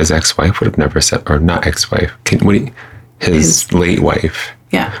 like, oh, his ex-wife would have never said, or not ex-wife, his late wife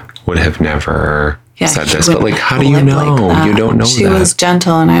would have never said this. But, like, how do you know? Like you don't know she was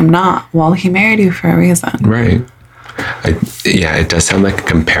gentle and I'm not. Well, he married you for a reason. Right. It does sound like a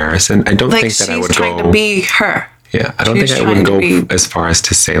comparison. I don't think that I would go... She's trying to be her. Yeah, I don't think I would go as far as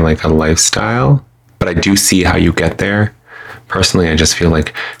to say like a lifestyle, but I do see how you get there. Personally, I just feel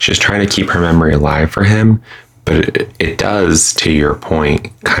like she's trying to keep her memory alive for him, but it does, to your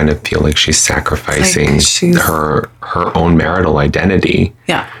point, kind of feel like she's sacrificing her own marital identity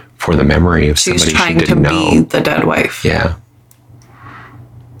for the memory of somebody she didn't know. She's trying to be the dead wife. Yeah.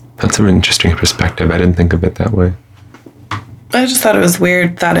 That's an interesting perspective. I didn't think of it that way. I just thought it was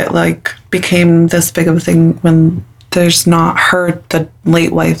weird that it like became this big of a thing when there's not her, the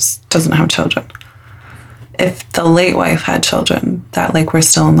late wife doesn't have children. If the late wife had children that like were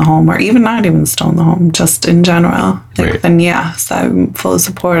still in the home or even not even still in the home, just in general, like, then yes, I'm full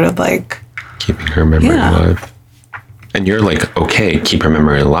support of like keeping her memory alive. And you're like, okay, keep her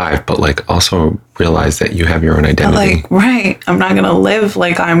memory alive, but like also realize that you have your own identity. But like, I'm not gonna live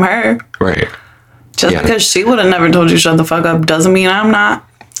like I'm her. Right. Just because she would have never told you shut the fuck up doesn't mean I'm not.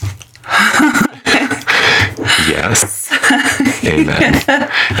 Yes. Amen.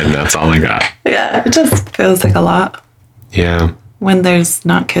 And that's all I got. Yeah, it just feels like a lot. Yeah. When there's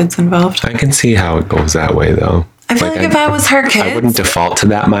not kids involved. I can see how it goes that way, though. I feel like if I was her kids... I wouldn't default to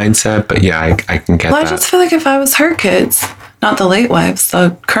that mindset, but yeah, I can get that. I just feel like if I was her kids, not the late wives,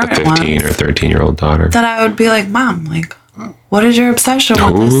 the current the 15 or 13-year-old daughter, then I would be like, Mom, like, what is your obsession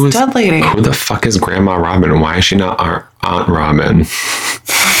with this dead lady? Who the fuck is Grandma Robin? Why is she not our Aunt Robin?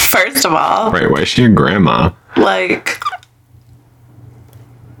 First of all. Right, why is she a grandma? Like,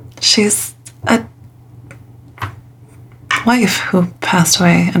 she's a wife who passed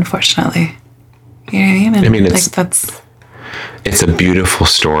away, unfortunately. You know what I mean? And I mean, it's a beautiful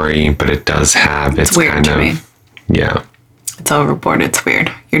story, but it does have its weird kind to of me. Yeah. It's overboard. It's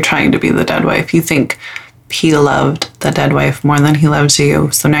weird. You're trying to be the dead wife. You think he loved the dead wife more than he loves you,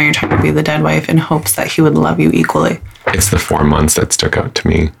 so now you're trying to be the dead wife in hopes that he would love you equally. It's the 4 months that stuck out to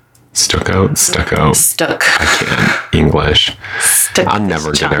me. Stuck. I can't English. I'll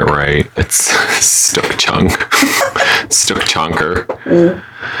never get it right. It's stuck chunk. Stuck chonker.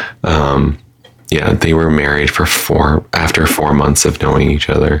 Yeah, they were married after 4 months of knowing each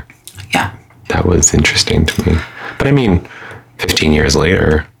other. Yeah. That was interesting to me. But I mean, 15 years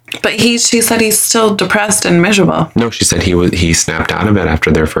later. But she said he's still depressed and miserable. No, she said he snapped out of it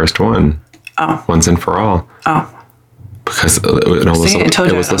after their first one. Oh. Once and for all. Oh. Because it almost... See, I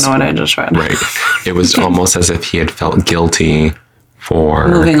told you I don't know what I just read. Right. It was almost as if he had felt guilty for...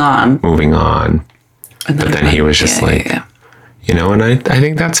 Moving on. But then he was just you know, and I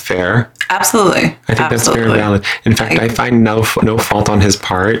think that's fair. Absolutely. I think that's fair and valid. In fact, I find no fault on his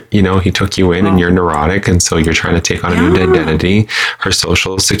part. You know, he took you in and you're neurotic, and so you're trying to take on a new identity. Her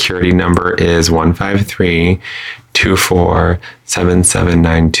social security number is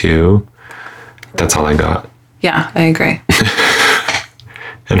 153-24-7792. That's all I got. Yeah, I agree.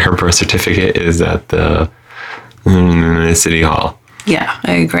 And her birth certificate is at the City Hall. Yeah,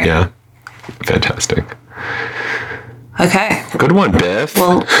 I agree. Yeah. Fantastic. Okay. Good one, Biff.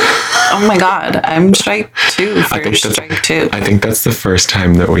 Well, oh my God, I'm strike 2 for strike 2. I think that's the first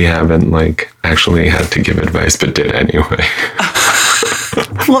time that we haven't actually had to give advice, but did anyway.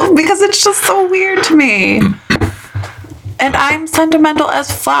 Well, because it's just so weird to me. And I'm sentimental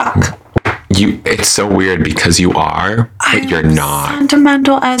as fuck. It's so weird because you are, but you're not.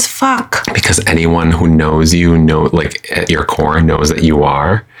 Sentimental as fuck. Because anyone who knows you at your core knows that you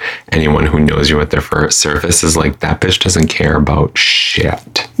are. Anyone who knows you at their surface is like, that bitch doesn't care about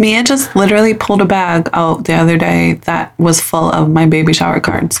shit. Mia just literally pulled a bag out the other day that was full of my baby shower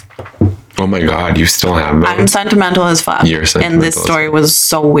cards. Oh my God, you still have them? I'm sentimental as fuck. You're sentimental. And this story was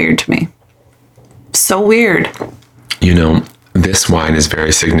so weird to me. So weird. You know, this wine is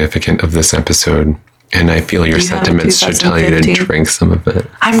very significant of this episode, and I feel your sentiments should tell you to drink some of it.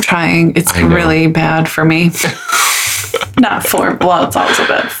 I'm trying. It's really bad for me. Not for, well, it's also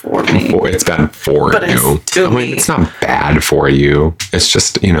bad for me. It's bad for you. It's not bad for you. It's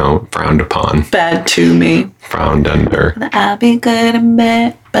just, frowned upon. Bad to me. Frowned under. I'll be good in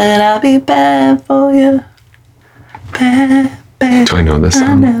bed, but I'll be bad for you. Bad. Do I know this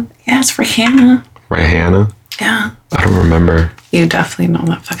song? Yeah, it's for Hannah. Right, Hannah? Yeah. I don't remember. You definitely know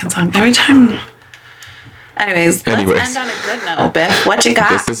that fucking song. Every time. Anyways, let's end on a good note, Biff. What you got?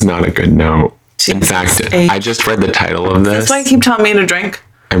 This is not a good note. In fact, I just read the title of this. That's why you keep telling me to drink.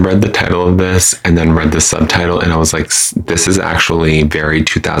 I read the title of this and then read the subtitle, and I was like, this is actually very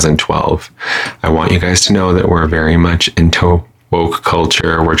 2012. I want you guys to know that we're very much into woke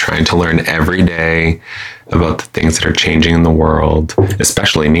culture. We're trying to learn every day about the things that are changing in the world,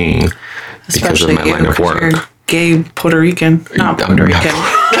 especially me, because of my line of work. You're gay Puerto Rican. Not Puerto Rican.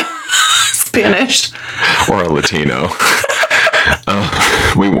 Spanish. Or a Latino.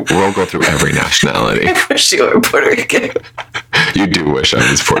 We'll go through every nationality. I wish you were Puerto Rican. You do wish I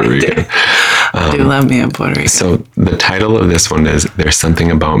was Puerto Rican. I do love me in Puerto Rico. So the title of this one is There's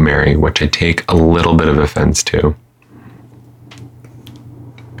Something About Mary, which I take a little bit of offense to.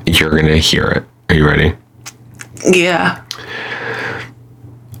 You're going to hear it. Are you ready? Yeah.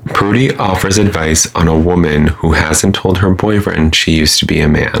 Prudie offers advice on a woman who hasn't told her boyfriend she used to be a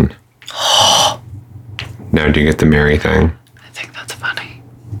man. Now, do you get the Mary thing? I think that's funny.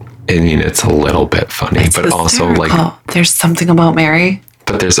 I mean, it's a little bit funny, but also there's something about Mary.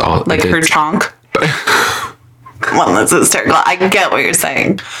 But there's all her chonk. Come on, that's hysterical. I get what you're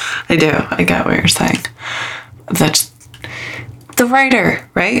saying. I do. I get what you're saying. That's the writer,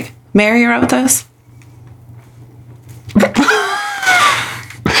 right? Mary wrote this.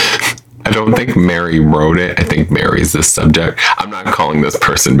 I don't think Mary wrote it. I think Mary's the subject. I'm not calling this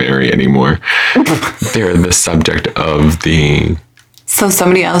person Mary anymore. They're the subject of the... So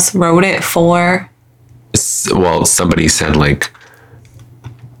somebody else wrote it for... Well, somebody said like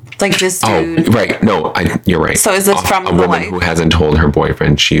this dude. Oh, right. No, you're right. So is this from a woman who hasn't told her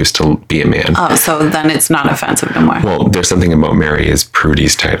boyfriend she used to be a man? Oh, so then it's not offensive no more. Well, There's Something About Mary is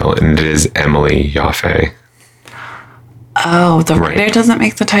Prudie's title, and it is Emily Yoffe. Oh, the writer doesn't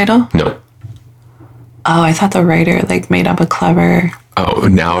make the title? No. Oh, I thought the writer made up a clever... Oh,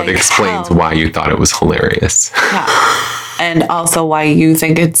 now it explains why you thought it was hilarious. Yeah. And also why you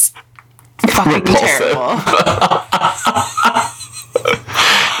think it's fucking terrible.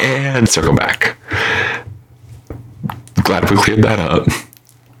 And circle back. Glad we cleared that up.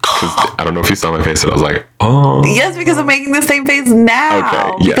 I don't know if you saw my face, but I was like, oh. Yes, because I'm making the same face now.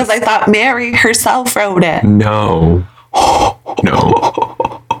 Okay, yes. Because I thought Mary herself wrote it. No.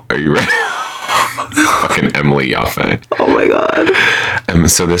 No. Are you ready? Fucking Emily Yoffe. Oh my God.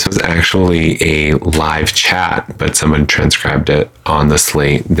 So this was actually a live chat, but someone transcribed it on the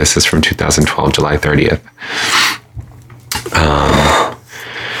Slate. This is from 2012, July 30th.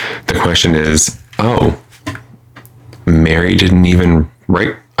 The question is, Mary didn't even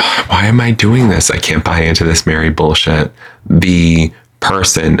write. Why why am I doing this? I can't buy into this Mary bullshit. The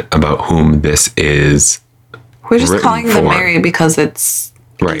person about whom this is, we're just written calling them for. Mary because it's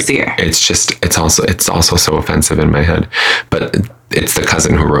right. easier. It's also so offensive in my head. But it's the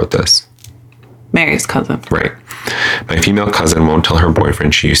cousin who wrote this. Mary's cousin. Right. My female cousin won't tell her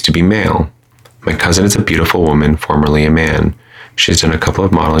boyfriend she used to be male. My cousin is a beautiful woman, formerly a man. She's done a couple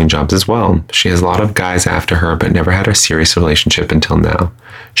of modeling jobs as well. She has a lot of guys after her, but never had a serious relationship until now.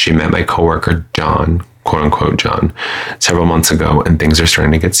 She met my coworker, John, quote unquote John, several months ago, and things are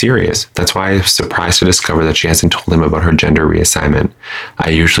starting to get serious. That's why I was surprised to discover that she hasn't told him about her gender reassignment.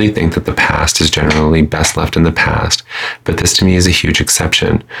 I usually think that the past is generally best left in the past, but this to me is a huge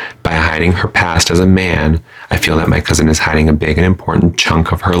exception. By hiding her past as a man, I feel that my cousin is hiding a big and important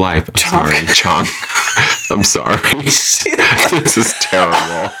chunk of her life. Chunk. I'm sorry. This is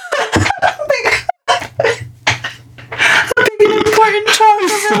terrible. Important chunk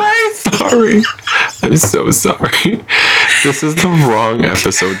of your life. Sorry. I'm so sorry. This is the wrong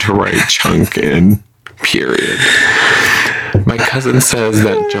episode to write chunk in, period. My cousin says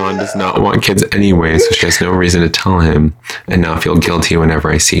that John does not want kids anyway, so she has no reason to tell him and now feel guilty whenever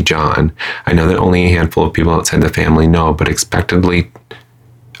I see John. I know that only a handful of people outside the family know, but expected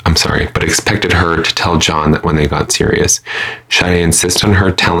her to tell John that when they got serious. Should I insist on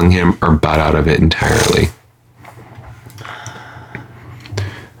her telling him or butt out of it entirely?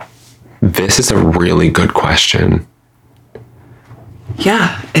 This is a really good question.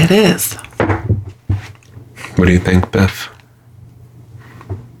 Yeah, it is. What do you think, Biff?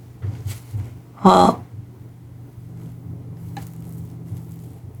 Well,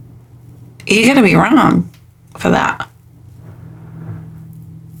 you're going to be wrong for that.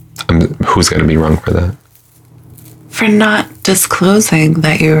 Who's going to be wrong for that? For not disclosing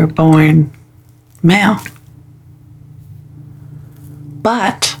that you were born male.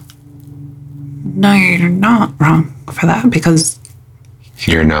 But no, you're not wrong for that because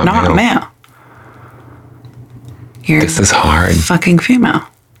You're not male. You're This is hard. fucking female.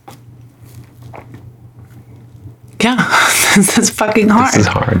 Yeah, this is fucking hard. This is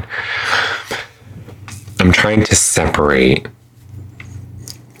hard. I'm trying to separate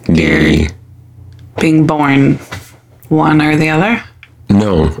You're being born one or the other.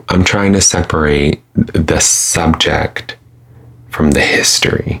 No, I'm trying to separate the subject from the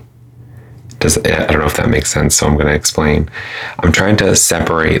history. I don't know if that makes sense, so I'm going to explain. I'm trying to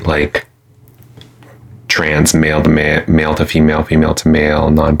separate like trans male to male to female, female to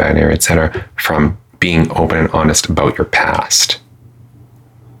male, non-binary, etc., from being open and honest about your past.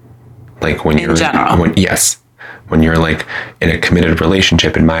 Like when you're in general. When you're like in a committed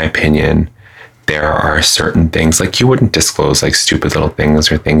relationship, in my opinion, there are certain things like you wouldn't disclose like stupid little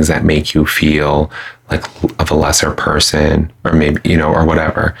things or things that make you feel like of a lesser person or maybe, or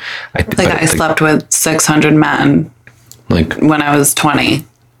whatever. I slept with 600 men like when I was 20.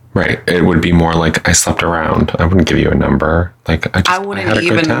 Right. It would be more like I slept around. I wouldn't give you a number. Like I wouldn't had a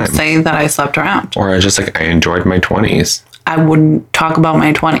good even time. say that I slept around. Or I just like I enjoyed my 20s. I wouldn't talk about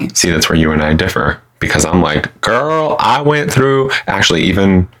my 20s. See, that's where you and I differ because I'm like, girl, I went through. Actually,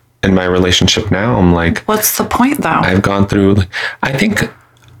 even in my relationship now, I'm like, what's the point though? I've gone through. I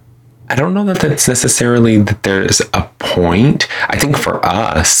don't know that that's necessarily that there's a point. I think for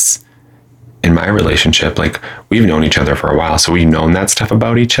us, in my relationship, like we've known each other for a while, so we've known that stuff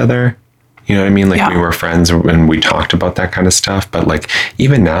about each other. You know what I mean? Like we were friends and we talked about that kind of stuff. But like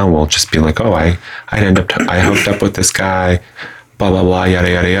even now, we'll just be like, oh, I hooked up with this guy, blah blah blah, yada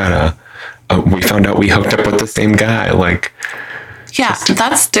yada yada. We found out we hooked up with the same guy. Like, yeah,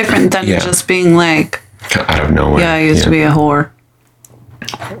 that's different than just being like out of nowhere. Yeah, I used to be a whore.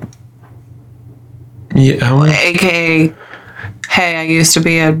 Yeah. AKA, hey, I used to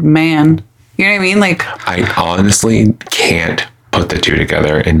be a man. You know what I mean? Like, I honestly can't put the two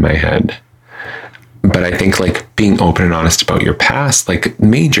together in my head. But I think like being open and honest about your past, like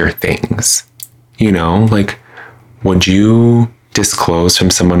major things, like would you disclose from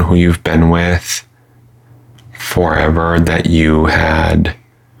someone who you've been with forever that you had,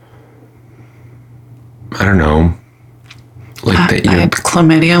 I don't know, like that you I had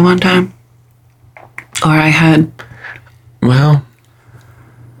chlamydia one time, or I had, well,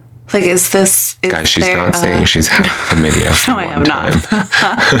 like, guys, she's not saying she's had chlamydia. No, I have not.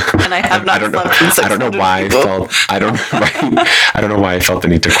 And I have not slept with 600 I don't know why people. I don't know why I felt the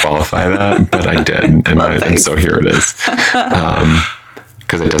need to qualify that, but I did, and so here it is,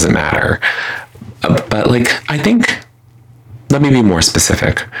 because it doesn't matter. But like, I think let me be more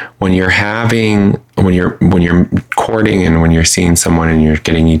specific. When you're courting and when you're seeing someone and when you're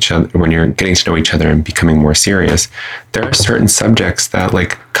getting to know each other and becoming more serious, there are certain subjects that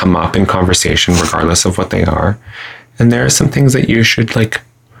like come up in conversation regardless of what they are. And there are some things that you should like,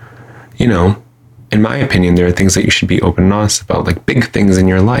 you know, in my opinion, there are things that you should be open and honest about, like big things in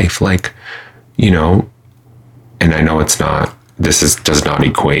your life, like, you know, and I know does not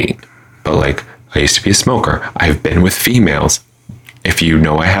equate, but like, I used to be a smoker. I've been with females. If you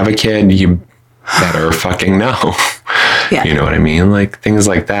know I have a kid, you better fucking know. Yeah. You know what I mean? Like things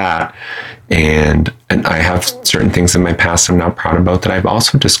like that. And I have certain things in my past I'm not proud about that I've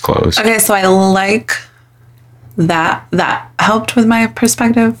also disclosed. Okay, so I like that. That helped with my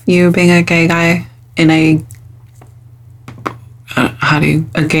perspective. You being a gay guy in a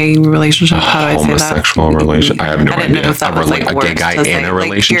gay relationship? How do I say that? Homosexual relationship. I have no idea. If that was like a gay guy in a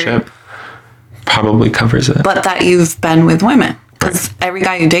relationship probably covers it. But that you've been with women. Because every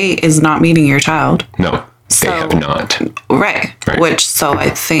guy you date is not meeting your child. No, they have not. Right. Which, so I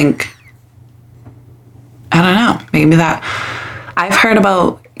think, I don't know, maybe that, I've heard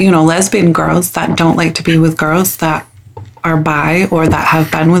about, you know, lesbian girls that don't like to be with girls that are bi or that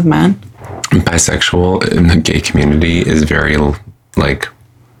have been with men. Bisexual in the gay community is very, like,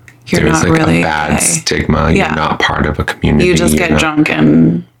 there's like really a bad stigma. Yeah. You're not part of a community. You just get drunk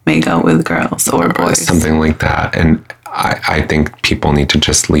and make out with girls or boys. Something like that. And I think people need to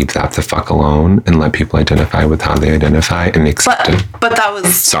just leave that the fuck alone and let people identify with how they identify and accept it. But that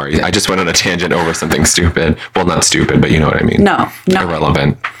was... Sorry, I just went on a tangent over something stupid. Well, not stupid, but you know what I mean. No.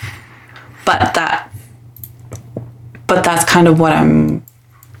 Irrelevant. But that's kind of what I'm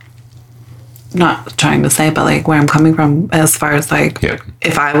not trying to say, but like where I'm coming from as far as like,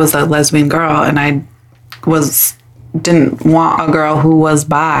 if I was a lesbian girl and I didn't want a girl who was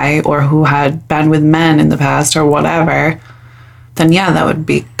bi or who had been with men in the past or whatever, then yeah, that would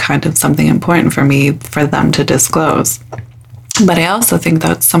be kind of something important for me for them to disclose. But I also think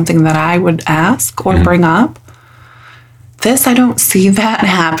that's something that I would ask or bring up. This, I don't see that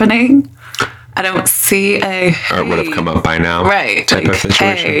happening. I don't see or it would have come up by now. Right. Type of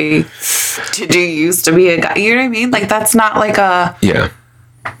situation. Hey, did you used to be a guy? You know what I mean? Like, that's not like a... Yeah.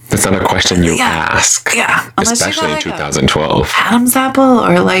 That's not a question you ask. Yeah. Especially in 2012. Adam's apple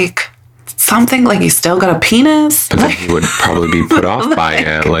or like something like you still got a penis. But then you would probably be put off by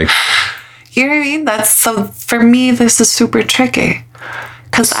it. Like, you know what I mean? That's so for me, this is super tricky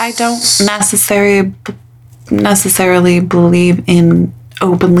because I don't necessarily believe in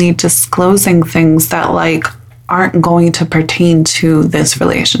openly disclosing things that like aren't going to pertain to this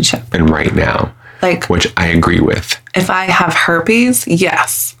relationship. And right now. Like, which I agree with. If I have herpes,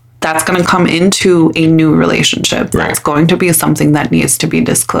 yes, that's going to come into a new relationship. Right. That's going to be something that needs to be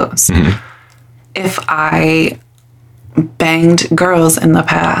disclosed. Mm-hmm. If I banged girls in the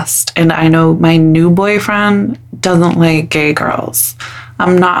past and I know my new boyfriend doesn't like gay girls,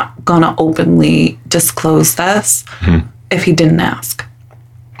 I'm not going to openly disclose this if he didn't ask.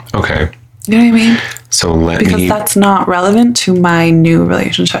 Okay. You know what I mean? So because that's not relevant to my new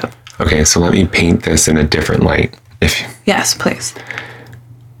relationship. Okay, so let me paint this in a different light. Yes, please.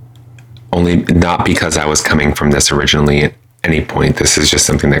 Only not because I was coming from this originally at any point. This is just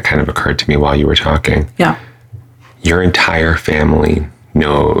something that kind of occurred to me while you were talking. Yeah. Your entire family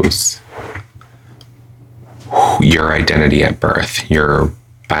knows your identity at birth, your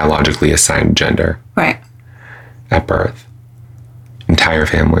biologically assigned gender. Right. At birth. Entire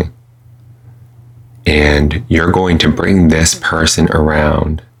family. And you're going to bring this person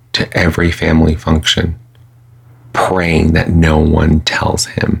around to every family function, praying that no one tells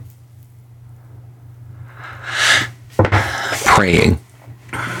him. Praying.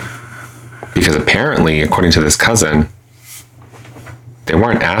 Because apparently, according to this cousin, they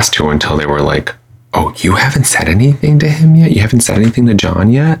weren't asked to until they were like, oh, you haven't said anything to him yet? You haven't said anything to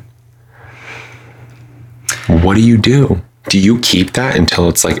John yet? What do? Do you keep that until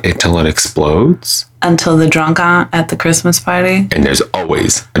it explodes? Until the drunk aunt at the Christmas party? And there's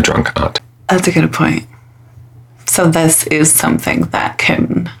always a drunk aunt. That's a good point. So this is something that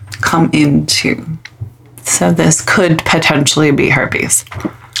can come into. So this could potentially be herpes.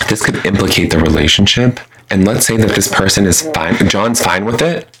 This could implicate the relationship. And let's say that this person is fine. John's fine with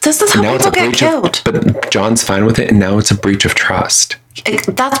it. This is how people get killed. But John's fine with it, and now it's a breach of trust.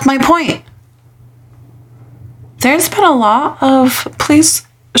 That's my point. There's been a lot of police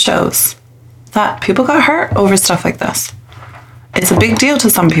shows that people got hurt over stuff like this. It's a big deal to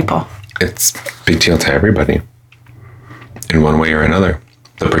some people. It's a big deal to everybody in one way or another.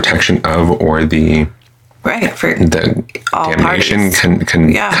 The protection of or the Right. For the all damnation,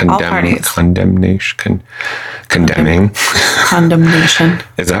 parties. All parties. condemnation, condemning. Condemnation.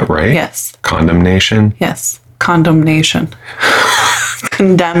 Is that right? Yes. Condemnation? Yes. Condemnation.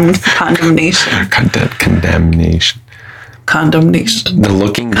 Condemned condemnation. Condemnation. Condemnation. The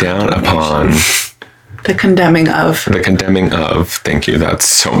looking down upon. The condemning of. The condemning of. Thank you. That's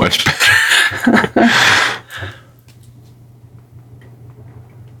so much better.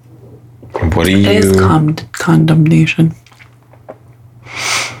 What do you... It is condemnation.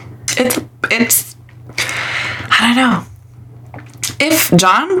 It's I don't know. If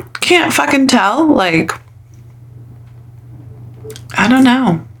John can't fucking tell, like, I don't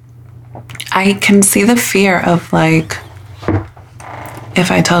know. I can see the fear of, like,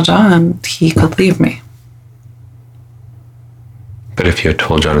 if I tell John, he could leave me. But if you had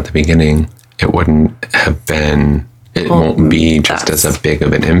told John at the beginning, it wouldn't have been... It won't be just as a big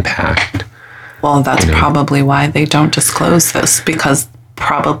of an impact. Well, that's probably why they don't disclose this, because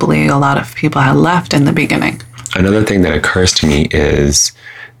probably a lot of people had left in the beginning. Another thing that occurs to me is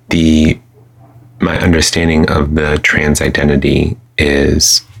my understanding of the trans identity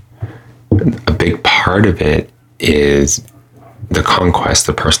is a big part of it is the conquest,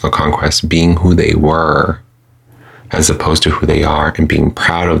 the personal conquest, being who they were as opposed to who they are, and being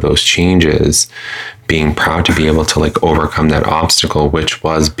proud of those changes, being proud to be able to like overcome that obstacle, which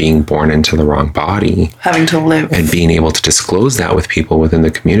was being born into the wrong body. Having to live. And being able to disclose that with people within the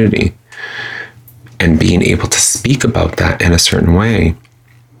community. And being able to speak about that in a certain way.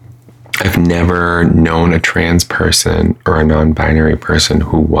 I've never known a trans person or a non-binary person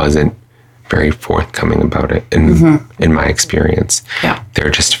who wasn't very forthcoming about it in my experience. Yeah.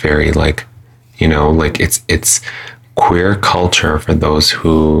 They're just very like, you know, like it's queer culture for those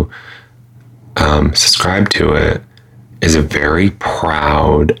who subscribe to it is a very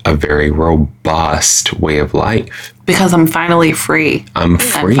proud, a very robust way of life. Because I'm finally free. I'm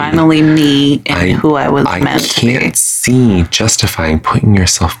free. I'm finally me and who I was meant to be. I can't see justifying putting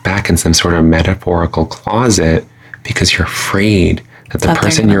yourself back in some sort of metaphorical closet because you're afraid that the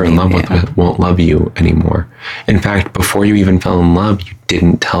person you're in love with won't love you anymore. In fact, before you even fell in love, you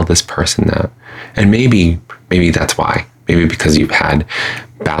didn't tell this person that. And maybe that's why. Maybe because you've had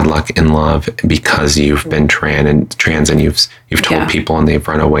bad luck in love, because you've been trans and you've told people and they've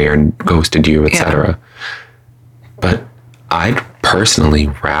run away or ghosted you, etc. But I'd personally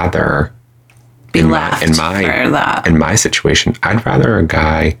rather be left in my situation, I'd rather a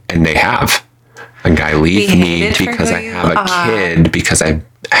guy, and they have a guy leave me because I have a kid, because I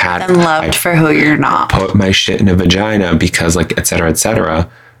had and loved for who you're not. Put my shit in a vagina because like etc. etc.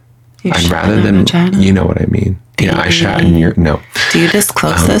 I'd rather than you know what I mean. I shot in your no. Do you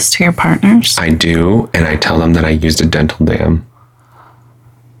disclose this to your partners? I do, and I tell them that I used a dental dam.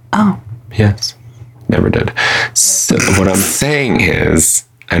 Oh. Yes. Never did. So what I'm saying is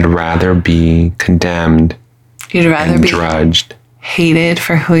I'd rather be condemned. You'd rather be drudged, hated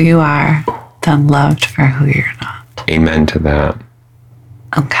for who you are than loved for who you're not. Amen to that.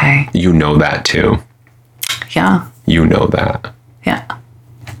 Okay. You know that too. Yeah. You know that. Yeah.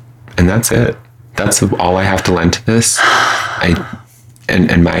 And that's it. That's all I have to lend to this.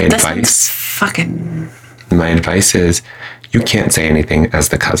 And my advice. My advice is, you can't say anything as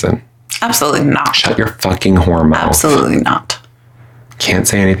the cousin. Absolutely not. Shut your fucking whore mouth. Absolutely not. Can't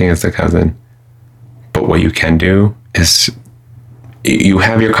say anything as the cousin. But what you can do is you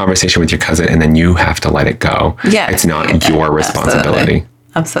have your conversation with your cousin and then you have to let it go. Yeah. It's not your responsibility.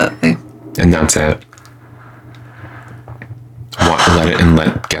 Absolutely. And that's it.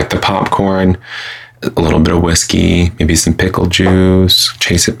 Get the popcorn, a little bit of whiskey, maybe some pickle juice,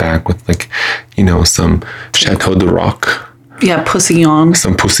 chase it back with some Chateau de Roques. Yeah, Puisseguin.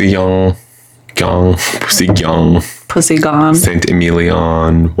 Some Puisseguin St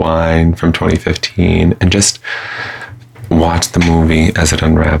Emilion wine from 2015, and just watch the movie as it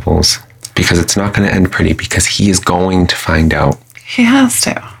unravels, because it's not going to end pretty, because he is going to find out. He has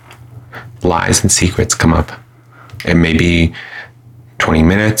to. Lies and secrets come up. It may be 20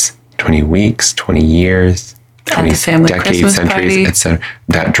 minutes, 20 weeks, 20 years, 20 decades, centuries, etc.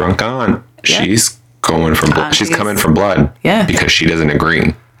 That drunk aunt, she's going for blood. She's coming for blood. Yeah. Because she doesn't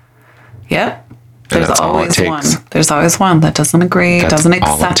agree. Yep. There's always one. There's always one that doesn't agree, doesn't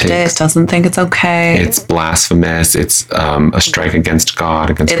accept it, doesn't think it's okay. It's blasphemous. It's a strike against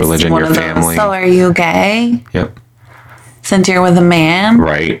God, against religion, your family. So are you gay? Yep. Since you're with a man?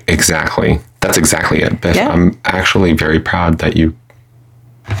 Right. Exactly. That's exactly it, Biff. Yeah. I'm actually very proud that you,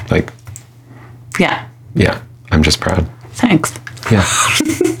 Yeah. Yeah. I'm just proud. Thanks. Yeah.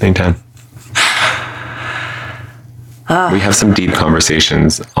 Anytime. We have some deep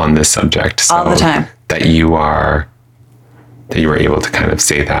conversations on this subject. So all the time. that you were able to kind of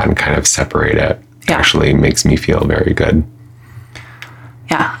say that and kind of separate it actually makes me feel very good.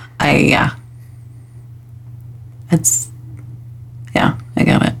 Yeah. I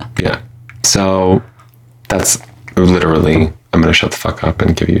get it. Yeah. So that's literally, I'm going to shut the fuck up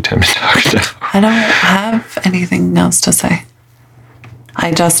and give you time to talk now. I don't have anything else to say.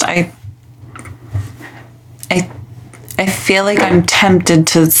 I feel like I'm tempted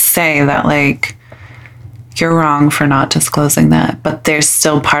to say that, like, you're wrong for not disclosing that, but there's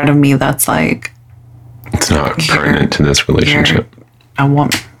still part of me that's like, it's not pertinent to this relationship. You're a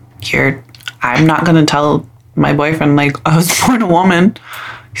woman. I'm not going to tell my boyfriend, like, I was born a woman.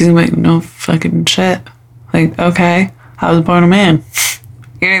 He's gonna be like, no fucking shit. Like, okay, I was born a man.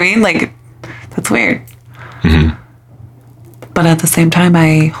 You know what I mean? Like, that's weird. Mm-hmm. But at the same time,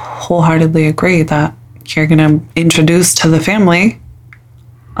 I wholeheartedly agree that you're going to introduce to the family,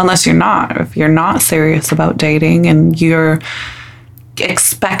 unless you're not. If you're not serious about dating and you're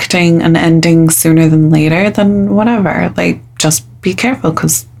expecting an ending sooner than later, then whatever. Like, just be careful,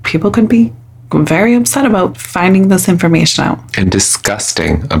 because people could be very upset about finding this information out. And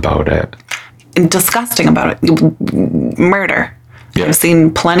disgusting about it. Murder. Yeah. I've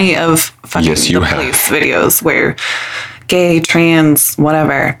seen plenty of fucking police videos where gay, trans,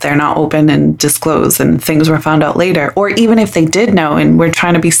 whatever, they're not open and disclose, and things were found out later. Or even if they did know and we're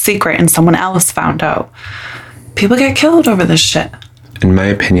trying to be secret and someone else found out. People get killed over this shit. In my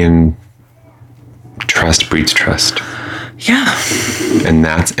opinion, trust breeds trust. Yeah. And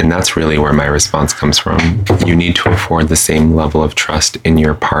that's really where my response comes from. You need to afford the same level of trust in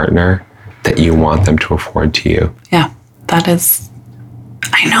your partner that you want them to afford to you. Yeah. That is,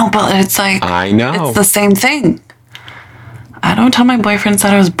 I know, but it's like, I know. It's the same thing. I don't tell my boyfriend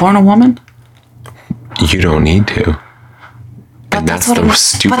that I was born a woman. You don't need to. But and that's the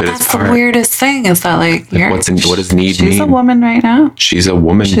stupidest But that's part. The weirdest thing is that, like what does need she's mean? She's a woman right now. She's a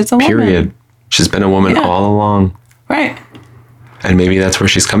woman, period. Woman. She's been a woman all along. Right. And maybe that's where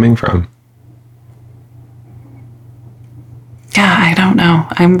she's coming from. Yeah, I don't know.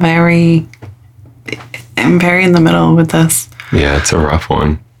 I'm very in the middle with this. Yeah, it's a rough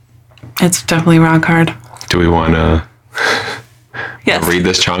one. It's definitely rock hard. Do we want to yes. read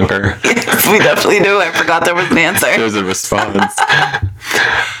this chonker? Yes, we definitely do. I forgot there was an answer. There's a response.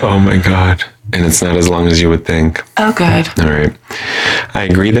 Oh my God. And it's not as long as you would think. Oh, good. All right. I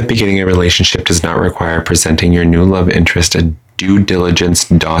agree that beginning a relationship does not require presenting your new love interest a due diligence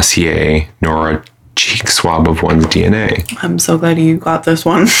dossier, nor a cheek swab of one's DNA. I'm so glad you got this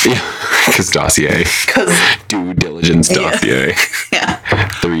one. Because dossier. Because due diligence dossier. Yeah.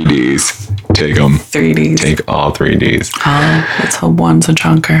 3 Ds. Take them. 3 Ds. Take all 3 Ds. Let's hope one's a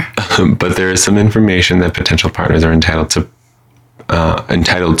chunker. But there is some information that potential partners are entitled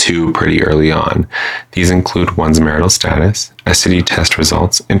to pretty early on. These include one's marital status, STD test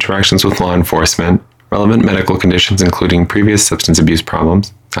results, interactions with law enforcement, relevant medical conditions, including previous substance abuse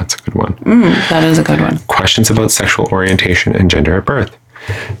problems. That's a good one. That is a good one. Questions about sexual orientation and gender at birth.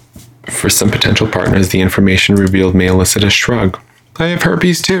 For some potential partners, the information revealed may elicit a shrug. I have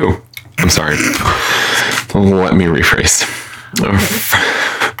herpes too. I'm sorry. Let me rephrase.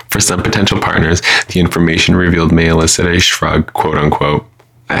 For some potential partners, the information revealed may elicit a shrug, quote unquote.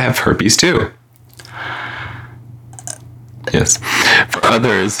 I have herpes too. Yes. For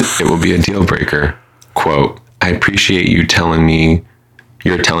others, it will be a deal breaker. Quote, I appreciate you're telling me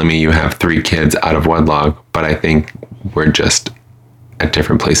you have 3 kids out of wedlock, but I think we're just at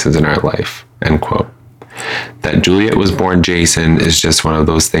different places in our life, end quote. That Juliet was born Jason is just one of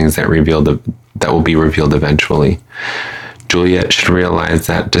those things that will be revealed eventually. Juliet should realize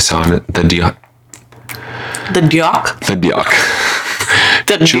that the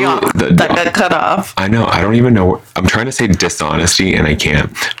that got cut off. I know. I don't even know. I'm trying to say dishonesty and I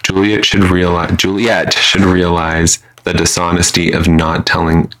can't. Juliet should realize the dishonesty of not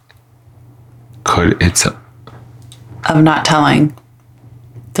telling.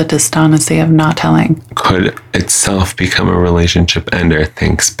 The dishonesty of not telling. Could itself become a relationship ender,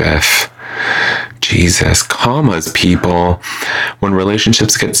 thinks Biff. Jesus, commas, people. When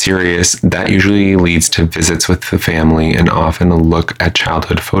relationships get serious, that usually leads to visits with the family and often a look at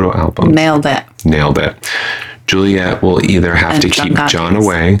childhood photo albums. Nailed it. Juliet will either have to keep John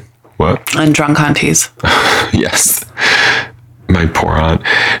away. What? And drunk aunties. Yes. My poor aunt.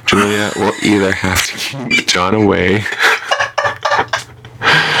 Juliet will either have to keep John away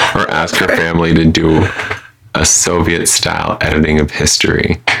or ask her family to do a Soviet-style editing of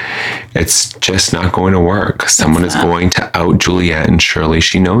history. It's just not going to work. Someone is going to out Juliet, and surely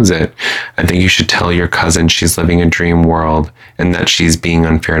she knows it. I think you should tell your cousin she's living a dream world and that she's being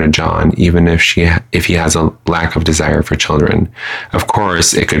unfair to John, even if he has a lack of desire for children. Of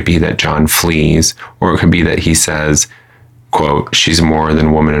course, it could be that John flees, or it could be that he says, quote, she's more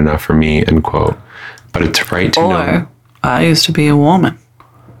than woman enough for me, end quote. But it's right to know. Or I used to be a woman.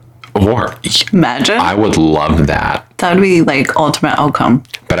 Or Imagine. I would love that. That would be like ultimate outcome.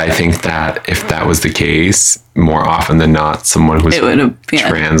 But I think that if that was the case, more often than not, someone who's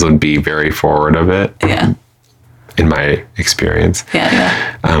trans would be very forward of it. Yeah. In my experience.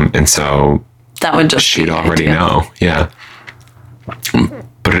 Yeah. And so that would just she'd already know. Yeah.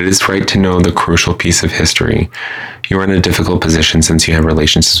 But it is right to know the crucial piece of history. You are in a difficult position since you have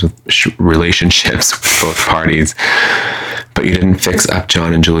relationships with both parties. But you didn't fix up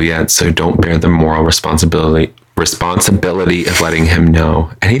John and Juliet, so don't bear the moral responsibility of letting him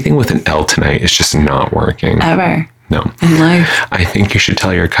know. Anything with an L tonight is just not working. Ever. No. In life. I think you should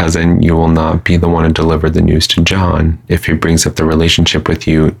tell your cousin you will not be the one to deliver the news to John. If he brings up the relationship with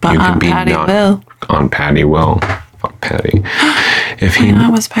you, but you can Aunt be Patty not. Will. Aunt Patty will. Fuck Patty. If he. My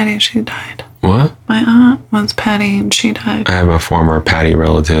aunt was Patty. She died. What? My aunt was Patty and she died. I have a former Patty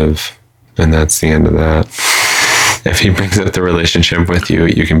relative, and that's the end of that. If he brings up the relationship with you,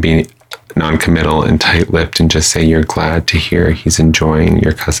 you can be non-committal and tight-lipped and just say you're glad to hear he's enjoying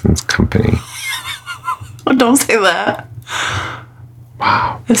your cousin's company. Oh, don't say that.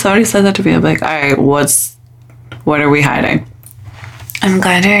 Wow. If somebody said that to me, I'd be like, all right, what are we hiding? I'm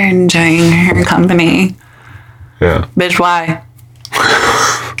glad you're enjoying her company. Yeah. Bitch, why?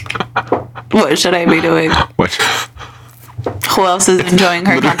 What should I be doing? What? Who else is enjoying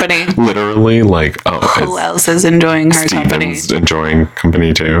her company? Literally, like, who else is enjoying her company? Steven's enjoying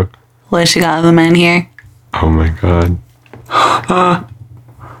company too. What, she got the men here? Oh my God.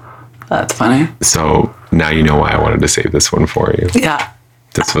 That's funny. So now you know why I wanted to save this one for you. Yeah.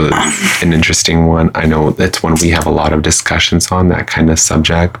 This was an interesting one. I know that's one we have a lot of discussions on, that kind of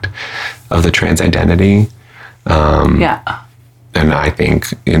subject of the trans identity. Yeah. And I think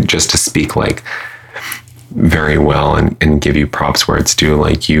just to speak like very well and give you props where it's due,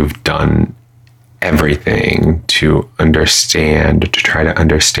 like you've done everything to try to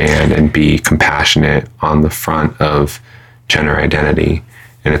understand and be compassionate on the front of gender identity.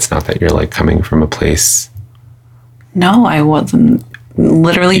 And it's not that you're like coming from a place. No, I wasn't.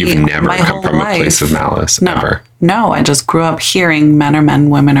 Literally, You've never my come whole from life. a place of malice, ever. No, I just grew up hearing men are men,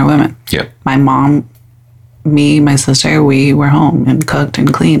 women are women. Yep. My mom, me, my sister, we were home and cooked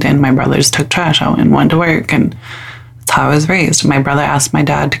and cleaned, and my brothers took trash out and went to work, and that's how I was raised. My brother asked my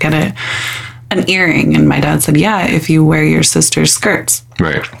dad to get an earring, and my dad said, yeah, if you wear your sister's skirts.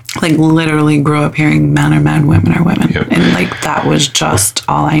 Right. Like literally grew up hearing men are men, women are women. Yep. And like that was just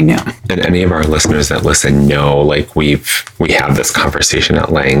all I knew. And any of our listeners that listen know, like we have this conversation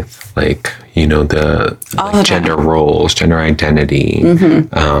at length, like, you know, the gender roles, gender identity.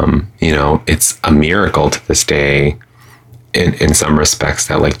 Mm-hmm. You know, it's a miracle to this day in some respects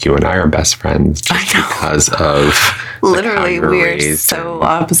that like you and I are best friends just because of literally we're so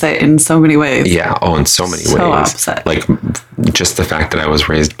opposite in so many ways. Yeah. Oh, in so many ways. So opposite. Like just the fact that I was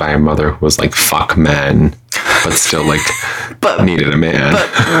raised by a mother who was like, fuck men, but still like needed a man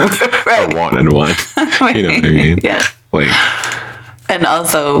or wanted one. You know what I mean? Yeah. Like, and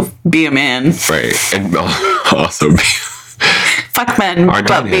also be a man. Right. And also be... Fuck men, our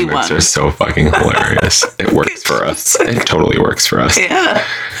but be one. are so fucking hilarious. It works for us. It totally works for us. Yeah.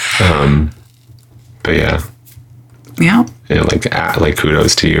 But yeah. Yeah. Yeah, like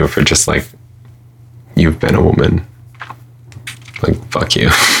kudos to you for just like, you've been a woman. Like, fuck you.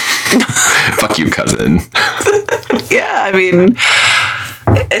 Fuck you, cousin. Yeah, I mean,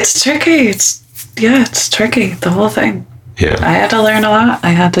 it's tricky. It's tricky, the whole thing. Yeah. I had to learn a lot. I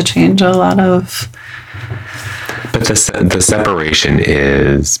had to change a lot of... But the separation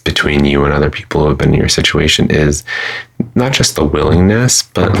is between you and other people who have been in your situation is not just the willingness,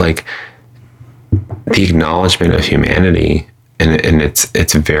 but like the acknowledgement of humanity in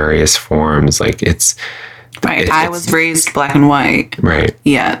its various forms. Like it's right. I was raised black and white. Right.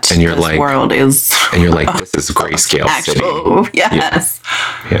 Yet and you're this like world is and you're like, this is grayscale actual city. Yes.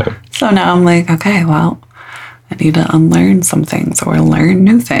 Yeah. So now I'm like, okay, well, I need to unlearn some things or learn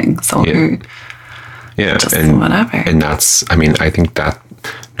new things or just and whatever. And that's, I mean, I think that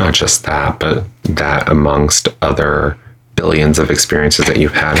not just that, but that amongst other billions of experiences that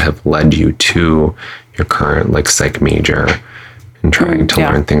you've had have led you to your current like psych major and trying to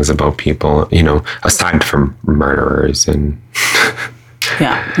learn things about people, you know, aside from murderers and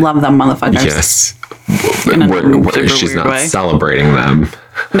yeah, love them motherfuckers. yes, In a where super she's weird not way. celebrating them.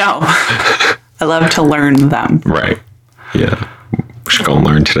 No. I love to learn them. Right. Yeah. We should go and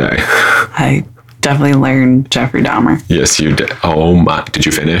learn today. I definitely learned Jeffrey Dahmer. Yes, you did. Oh my. Did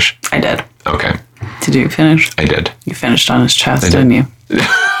you finish? I did. Okay. Did you finish? I did. You finished on his chest, did. didn't you?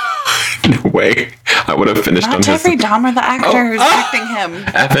 No way. I would have finished Not on Jeffrey his... Dahmer, the actor who's acting him.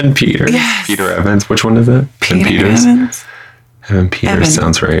 Evan Peters. Yes. Peter Evans. Which one is it? Evan Peters. Evans? Evan Peters Evan.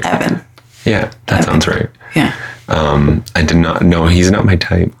 sounds right. Evan. Yeah, that sounds right. Yeah. I did not know. He's not my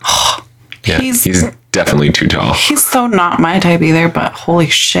type. Yeah, He's definitely too tall. He's so not my type either, but holy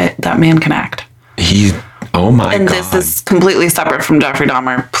shit, that man can act. Oh my And God. this is completely separate from Jeffrey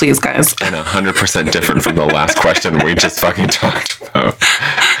Dahmer. Please, guys. And 100% different from the last question we just fucking talked about.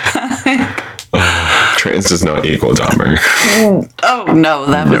 Trans does not equal Dahmer. Oh, no,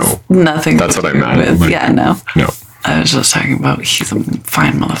 that was nothing. That's to what I do meant. with- Like, yeah, no. No. I was just talking about he's a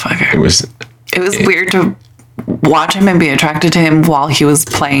fine motherfucker. It was weird to watch him and be attracted to him while he was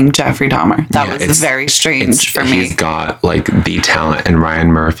playing Jeffrey Dahmer. That was very strange for me. He's got like the talent, and Ryan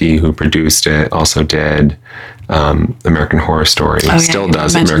Murphy, who produced it, also did American Horror Story. yeah, Still you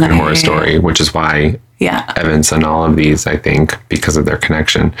does mentioned American that, Horror yeah. Story, which is why Yeah. Evans and all of these, I think, because of their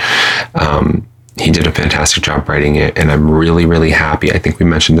connection. He did a fantastic job writing it, and I'm really, really happy. I think we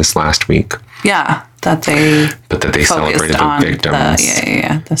mentioned this last week, Yeah. That they but that they focused celebrated on the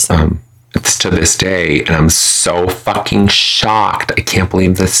victims. It's to this day, and I'm so fucking shocked. I can't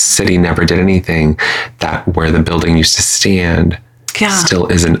believe the city never did anything. That where the building used to stand still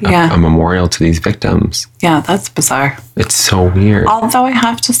isn't a memorial to these victims. Yeah, that's bizarre. It's so weird. Although I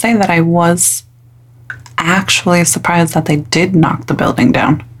have to say that I was actually surprised that they did knock the building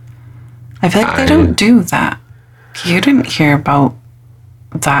down. I feel like they don't do that. You didn't hear about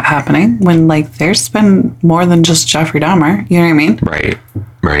that happening when, like, there's been more than just Jeffrey Dahmer. You know what I mean? Right.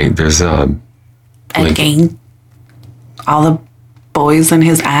 There's Ed Gein. All the boys in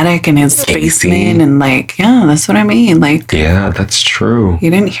his attic and his basement, and like, yeah, that's what I mean. Like, yeah, that's true. you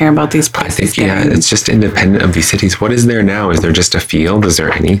didn't hear about these I places. think it's just independent of these cities. What is there now? Is there just a field? Is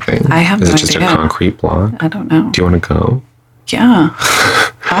there anything? I have Is no it just idea. a concrete block? I don't know. Do you want to go? Yeah,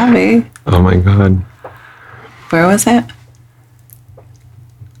 probably. Oh my God. Where was it?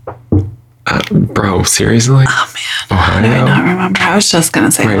 Bro, seriously? Oh man, Ohio? I don't remember. I was just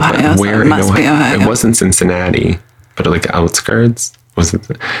gonna say Right, Ohio. but So where it in must be Ohio? Ohio. It wasn't Cincinnati, but like outskirts. Was it?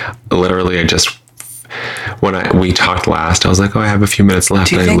 Literally, I just when we talked last, I was like, "Oh, I have a few minutes left."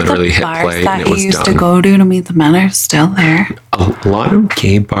 Do you And I think literally the hit bars play, that and it he was used done. to go to meet the men are still there? A lot of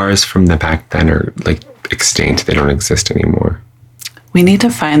gay bars from the back then are like extinct. They don't exist anymore. We need to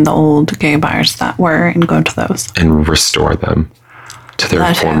find the old gay bars that were and go to those. And restore them to their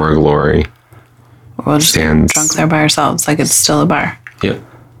That too. former glory. We'll just Stands. get drunk there by ourselves, like it's still a bar. Yeah.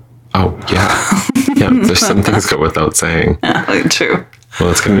 Oh, yeah. Yeah, there's some things go without saying. Yeah, like, true. Well,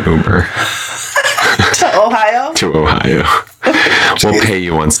 let's get an Uber To Ohio? to Ohio. We'll pay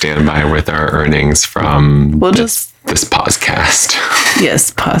you on standby with our earnings from We'll this podcast.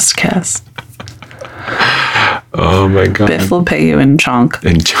 Yes, podcast. Oh, my God. Biff will pay you in chonk.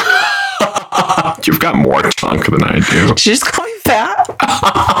 And you've got more chunk than I do. Did you just call me fat?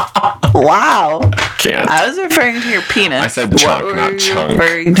 Wow. Can't. I was referring to your penis. I said chunk, What not were you chunk.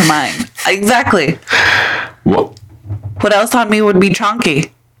 referring to mine. Exactly. Well, What else on me would be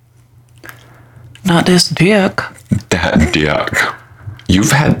chunky? Not this dick. that dick. You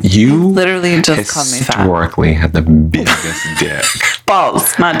Literally just called me fat. historically had the biggest dick.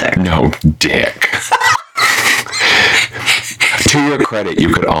 Balls, not dick. No, dick. To your credit, you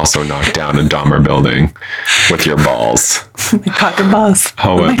could also knock down a Dahmer building with your balls. My cock and balls.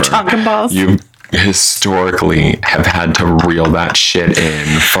 However, My chunk and balls. you historically have had to reel that shit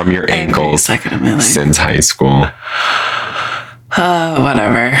in from your ankles second of my life. since high school.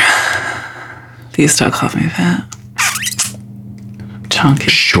 Whatever. Do you still call me fat? Chunky.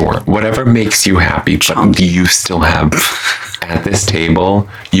 Sure, whatever makes you happy, but you still have at this table,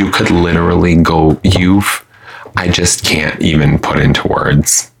 you could literally go, I just can't even put into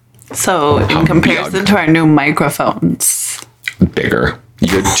words. So, in comparison to our new microphones. Bigger.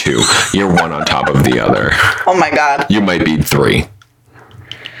 You're two. You're one on top of the other. Oh my God. You might be three.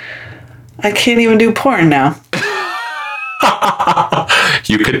 I can't even do porn now.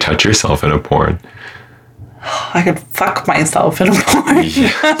 You could touch yourself in a porn. I could fuck myself in a porn.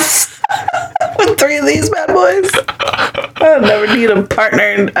 Yes. With 3 of these bad boys. I'll never need a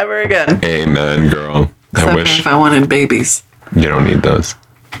partner ever again. Amen, girl. I Except wish if I wanted babies. you don't need those.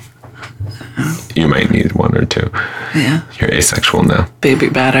 You might need one or two. Yeah. You're asexual now. Baby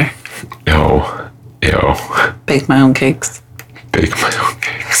batter. Ew. Bake my own cakes. Bake my own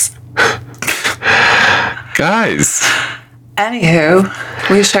cakes. Guys. Anywho,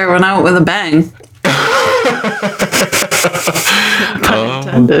 we sure went out with a bang. Pun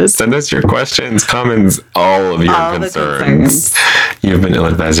intended. Send us your questions, comments, all of your All the concerns. You've been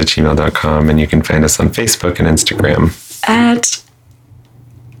illadvised@gmail.com, and you can find us on Facebook and Instagram. At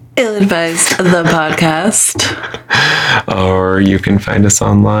Ill-Advised the podcast. Or you can find us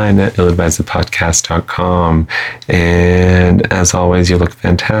online at illadvisedpodcast.com. And as always, you look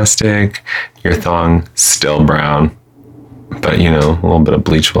fantastic. Your thong still brown. But, a little bit of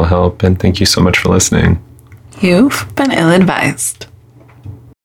bleach will help. And thank you so much for listening. You've been ill-advised.